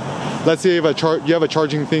 let's say you have a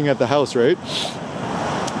charging thing at the house, right?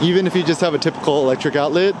 Even if you just have a typical electric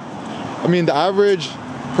outlet, I mean, the average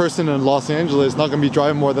person in Los Angeles is not going to be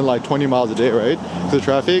driving more than like 20 miles a day, right? To the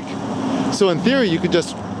traffic. So in theory, you could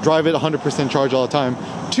just drive it 100% charge all the time.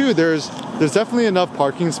 Two, there's definitely enough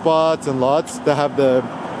parking spots and lots that have the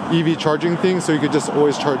EV charging thing, so you could just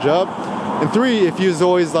always charge up. And three, if you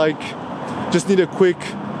always like just need a quick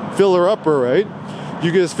filler upper, right?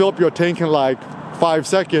 You can just fill up your tank in like 5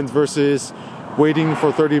 seconds versus waiting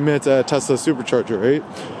for 30 minutes at a Tesla supercharger, right?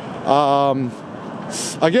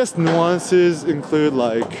 I guess nuances include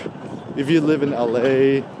like if you live in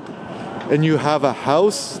LA and you have a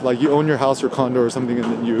house, like you own your house or condo or something, and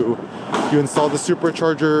then you install the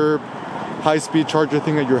supercharger, high-speed charger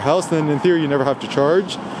thing at your house, then in theory you never have to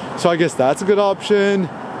charge. So I guess that's a good option.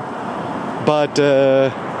 But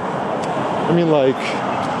I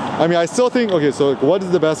still think, okay, so like, what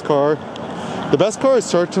is the best car? The best car is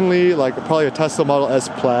certainly like probably a Tesla Model S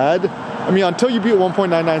Plaid. I mean, until you beat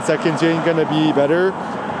 1.99 seconds, you ain't gonna be better.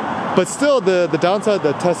 But still, the downside of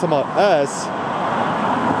the Tesla Model S,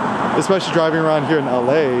 especially driving around here in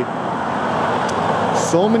LA,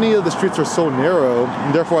 so many of the streets are so narrow,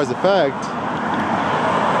 and therefore, as a fact,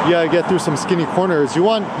 you gotta get through some skinny corners. You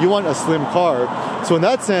want a slim car. So in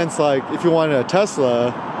that sense, like if you wanted a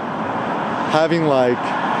Tesla, having like,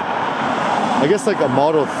 I guess like a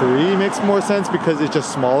Model 3 makes more sense because it's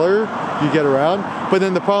just smaller. You get around. But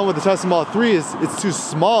then the problem with the Tesla Model 3 is it's too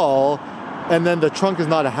small, and then the trunk is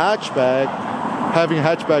not a hatchback. Having a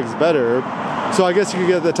hatchback is better. So I guess you could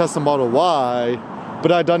get the Tesla Model Y, but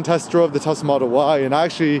I done test drove the Tesla Model Y, and I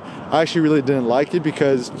actually really didn't like it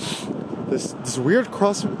because this weird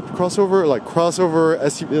crossover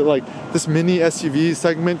SUV, like this mini SUV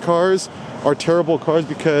segment cars are terrible cars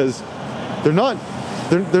because they're not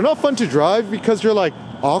fun to drive because you're like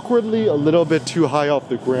awkwardly a little bit too high off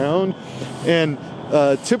the ground, and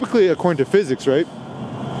typically according to physics, right?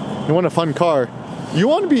 You want a fun car, you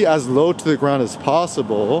want to be as low to the ground as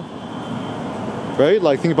possible. Right?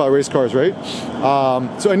 Like think about race cars, right?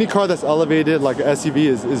 So any car that's elevated like an SUV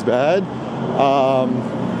is bad.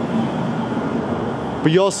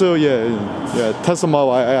 But you also, Tesla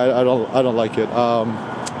Model I don't like it.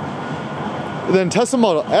 Then Tesla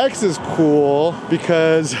Model X is cool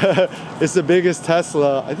because it's the biggest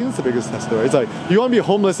Tesla. I think it's the biggest Tesla, right? It's like you want to be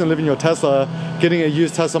homeless and live in your Tesla, getting a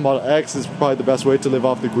used Tesla Model X is probably the best way to live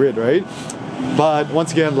off the grid, right? But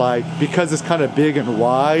once again, like because it's kind of big and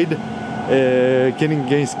wide,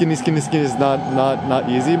 getting skinny is not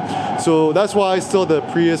easy. So that's why still the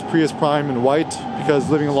Prius Prime in white, because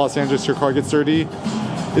living in Los Angeles your car gets dirty,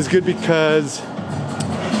 is good because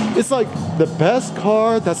it's like the best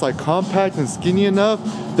car that's like compact and skinny enough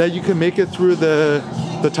that you can make it through the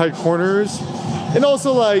tight corners. And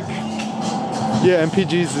also like, yeah,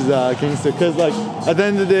 MPGs is gangsta because like at the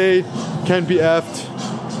end of the day can't be effed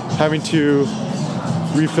having to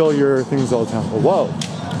refill your things all the time. Oh, whoa.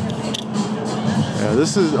 Yeah,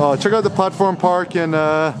 this is check out the platform park in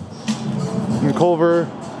Culver.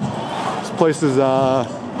 There's place is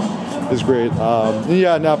great. And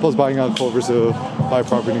yeah, Napo's buying out Culver, so buy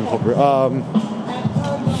property in Culver.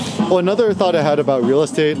 Oh, another thought I had about real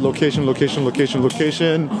estate, location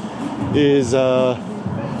is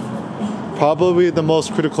probably the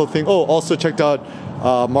most critical thing. Oh, also checked out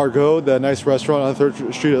Margot, the nice restaurant on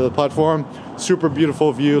 3rd Street of the platform. Super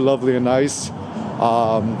beautiful view, lovely and nice.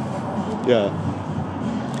 Yeah,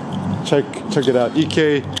 check it out.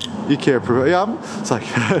 EK approved. Yeah, it's like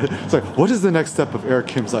it's like, what is the next step of Eric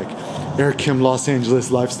Kim's, like Eric Kim Los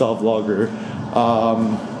Angeles lifestyle vlogger?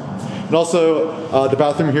 And also the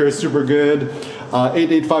bathroom here is super good.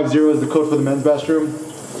 8850 is the code for the men's bathroom.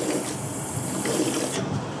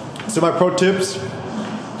 So my pro tips,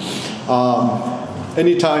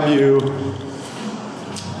 anytime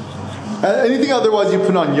anything otherwise you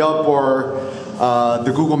put on Yelp or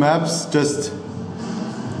the Google Maps, just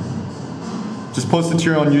post it to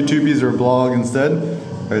your own YouTubies or blog instead.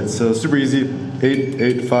 All right, so super easy,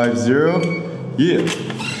 8850, yeah.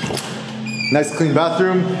 Nice clean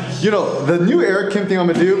bathroom. You know, the new Eric Kim thing I'm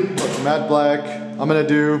gonna do, matte black, I'm gonna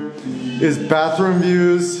do is bathroom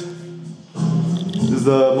views. This is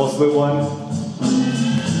the most lit one.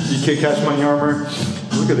 EK Catch My Armor.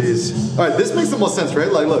 Look at these. All right, this makes the most sense,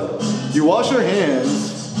 right? Like, look, you wash your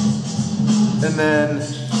hands, and then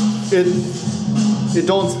it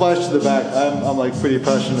don't splash to the back. I'm like pretty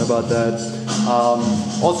passionate about that.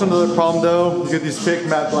 Also another problem though, you get these fake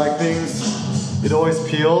matte black things. It always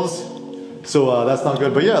peels, so that's not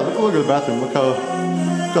good. But yeah, look at the bathroom. Look how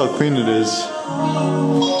clean it is.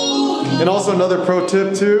 And also another pro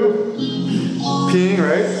tip too, peeing,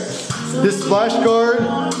 right? This splash guard,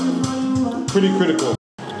 pretty critical.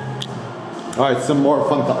 All right, some more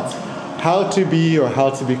fun thoughts. How to be or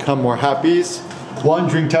how to become more happies. 1,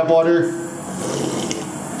 drink tap water.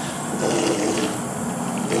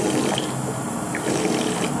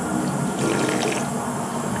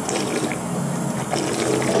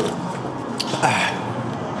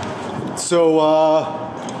 So,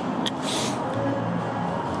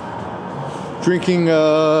 drinking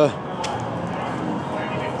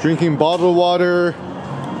bottled water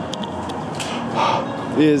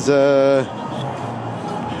is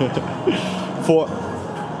for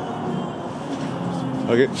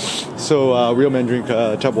okay. So real men drink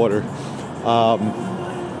tap water.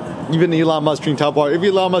 Even Elon Musk drink tap water. If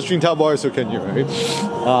Elon Musk drink tap water, so can you, right?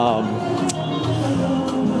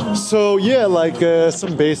 So yeah, like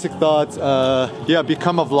some basic thoughts. Yeah,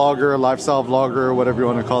 become a vlogger, a lifestyle vlogger, whatever you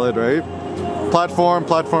want to call it, right? Platform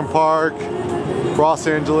Park, Los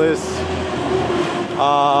Angeles.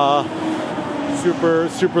 Super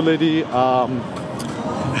litty.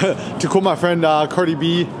 To quote my friend Cardi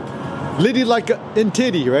B, litty like in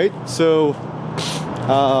titty, right? So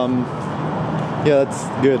yeah, that's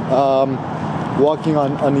good. Walking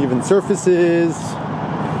on uneven surfaces,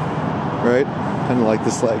 right? Kind of like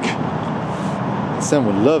this, like Sam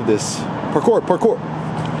would love this. Parkour.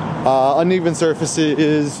 Uneven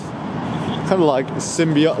surfaces, kind of like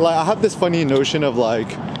symbiote. Like I have this funny notion of like,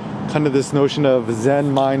 kind of this notion of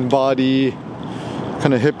Zen mind body,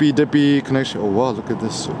 kind of hippy dippy connection. Oh wow, look at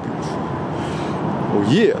this, so beautiful. Oh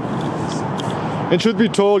yeah. And truth be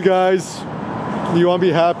told, guys, you want to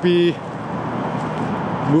be happy,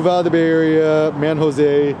 move out of the Bay Area, man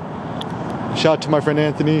Jose. Shout out to my friend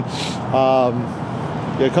Anthony.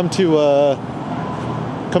 Yeah, come to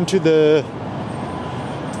the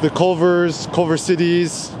Culver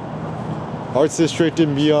cities, Arts District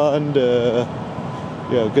and beyond. Yeah,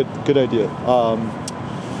 good idea.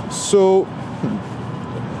 So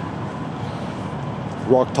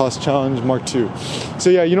Rock Toss Challenge Mark II. So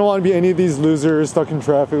yeah, you don't want to be any of these losers stuck in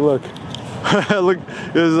traffic. Look, look,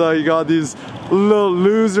 you got these little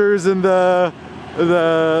losers in the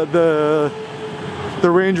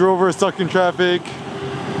Range Rover stuck in traffic.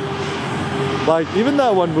 Like even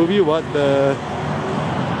that one movie, what the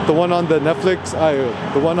one on the Netflix,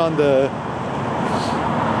 the one on the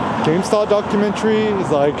GameStop documentary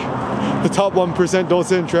is like the top 1% don't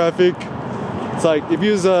sit in traffic. It's like if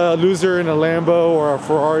you was a loser in a Lambo or a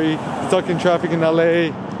Ferrari stuck in traffic in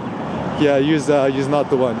LA, yeah, use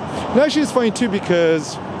not the one. And actually, it's funny too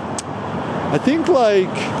because I think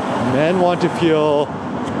like men want to feel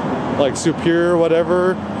like superior or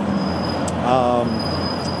whatever.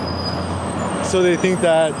 So they think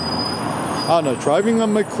that, I don't know, driving a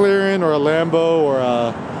McLaren or a Lambo or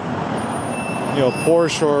a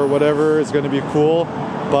Porsche or whatever is going to be cool,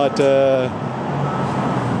 but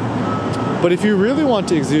if you really want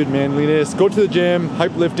to exude manliness, go to the gym,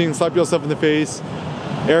 hype lifting, slap yourself in the face.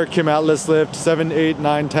 Eric Kim Atlas lift, 7, 8,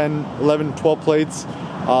 9, 10, 11, 12 plates.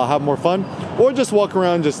 have more fun, or just walk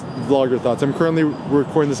around, just vlog your thoughts. I'm currently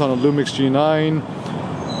recording this on a Lumix G9,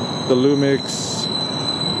 the Lumix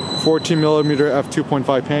 14mm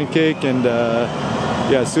f2.5 pancake, and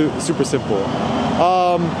yeah, super simple.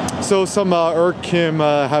 So some Kim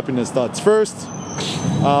happiness thoughts. First,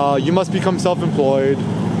 you must become self-employed.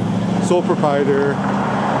 Sole proprietor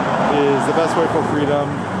is the best way for freedom.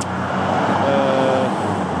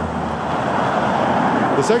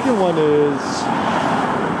 The second one is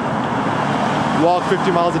walk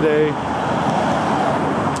 50 miles a day.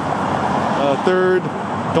 Third,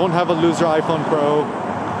 don't have a loser iPhone Pro.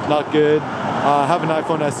 Not good. Have an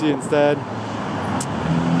iPhone SE instead.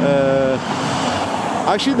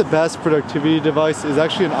 Actually, the best productivity device is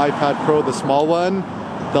actually an iPad Pro, the small one,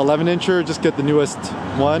 the 11-incher. Just get the newest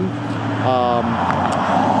one.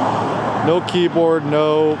 No keyboard,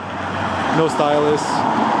 no stylus.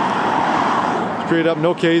 Straight up,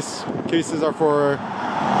 no case. Cases are for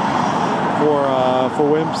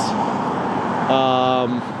wimps.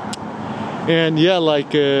 And yeah,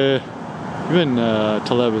 like even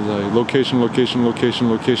Taleb is like location.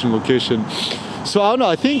 So I don't know,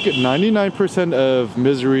 I think 99% of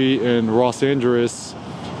misery in Los Angeles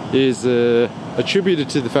is attributed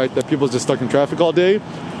to the fact that people are just stuck in traffic all day.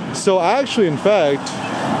 So actually, in fact,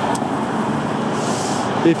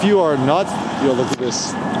 if you are not, look at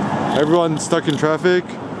this. Everyone stuck in traffic,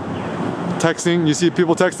 texting. You see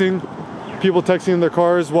people texting in their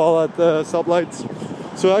cars while at the stoplights.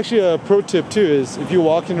 So actually, a pro tip too is if you're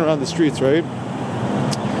walking around the streets, right,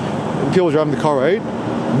 and people driving the car, right,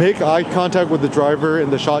 make eye contact with the driver in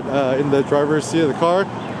the driver's seat of the car.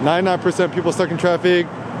 99% people stuck in traffic,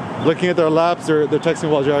 looking at their laps, they're texting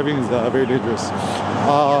while driving is very dangerous.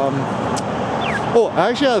 Oh, I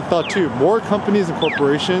actually had a thought too. More companies and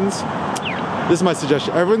corporations. This is my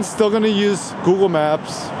suggestion. Everyone's still going to use Google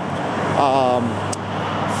Maps.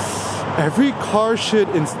 Every car should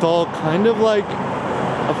install kind of like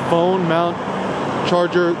a phone mount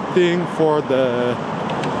charger thing for the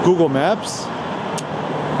Google Maps.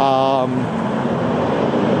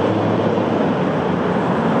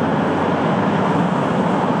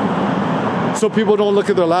 So people don't look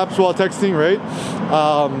at their laps while texting, right?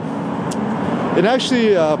 And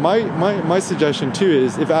actually, my suggestion too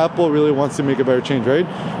is if Apple really wants to make a better change, right?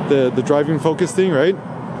 The driving focus thing, right?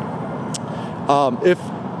 If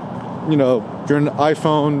you're an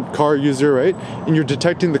iPhone car user, right, and you're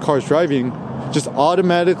detecting the car's driving, just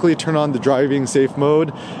automatically turn on the driving safe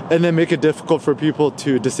mode, and then make it difficult for people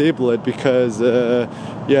to disable it because,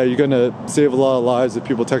 yeah, you're gonna save a lot of lives of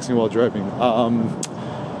people texting while driving.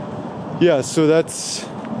 Yeah, so that's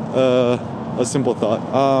a simple thought.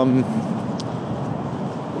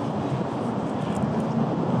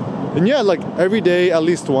 And yeah, like every day at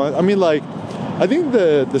least one. I mean, like, I think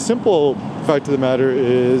the simple fact of the matter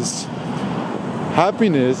is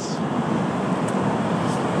happiness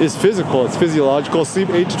is physical, it's physiological. Sleep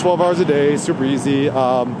 8 to 12 hours a day, super easy.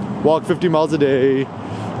 Walk 50 miles a day.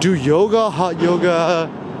 Do yoga, hot yoga,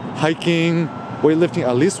 hiking, weightlifting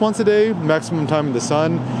at least once a day, maximum time in the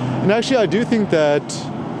sun. And actually, I do think that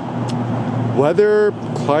weather,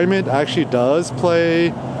 climate actually does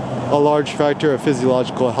play a large factor of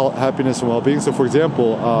physiological happiness and well-being. So for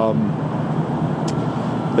example,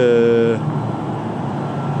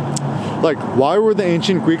 like, why were the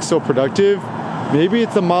ancient Greeks so productive? Maybe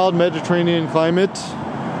it's a mild Mediterranean climate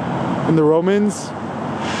in the Romans.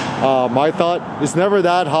 My thought, it's never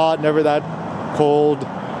that hot, never that cold.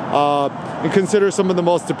 And consider some of the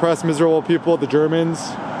most depressed, miserable people, the Germans.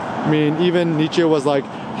 I mean, even Nietzsche was like,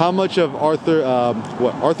 how much of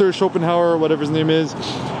Arthur Schopenhauer, whatever his name is,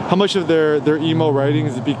 how much of their emo writing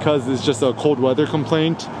is because it's just a cold weather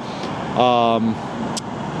complaint?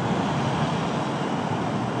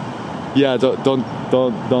 Yeah,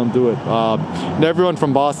 don't do it. And everyone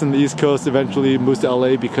from Boston, the East Coast, eventually moves to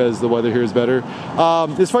LA because the weather here is better.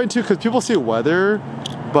 It's funny too because people say weather,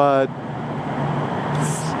 but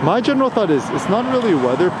my general thought is it's not really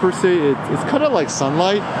weather per se. It's kind of like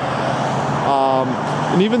sunlight.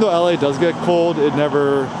 And even though LA does get cold, it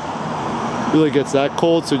never really gets that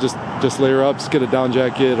cold. So just layer up, just get a down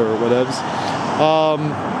jacket or whatevs.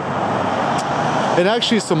 And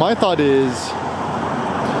actually, so my thought is,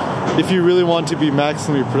 if you really want to be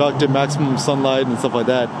maximally productive, maximum sunlight and stuff like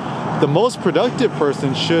that, the most productive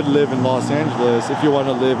person should live in Los Angeles if you want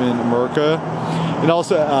to live in America. And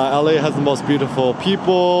also, LA has the most beautiful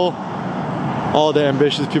people. All the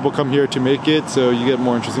ambitious people come here to make it, so you get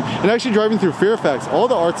more interesting. And actually, driving through Fairfax, all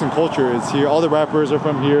the arts and culture is here. All the rappers are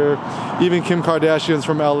from here. Even Kim Kardashian's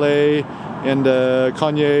from LA, and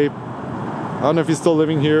Kanye. I don't know if he's still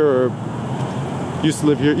living here or used to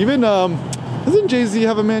live here. Even Doesn't Jay-Z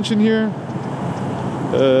have a mansion here?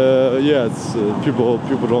 Yeah, it's people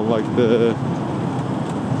don't like the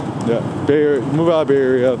move out of Bay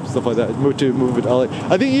Area, stuff like that. Move to LA.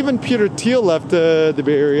 I think even Peter Thiel left the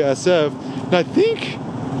Bay Area SF, and I think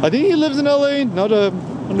he lives in LA. Not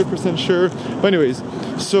 100% sure, but anyways,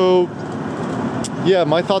 so yeah,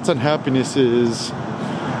 my thoughts on happiness is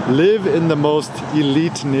live in the most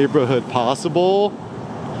elite neighborhood possible,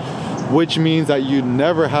 which means that you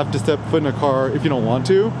never have to step foot in a car if you don't want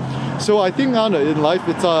to. So I think in life,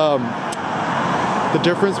 it's the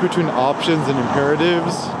difference between options and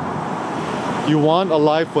imperatives. You want a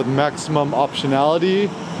life with maximum optionality,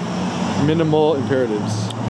 minimal imperatives.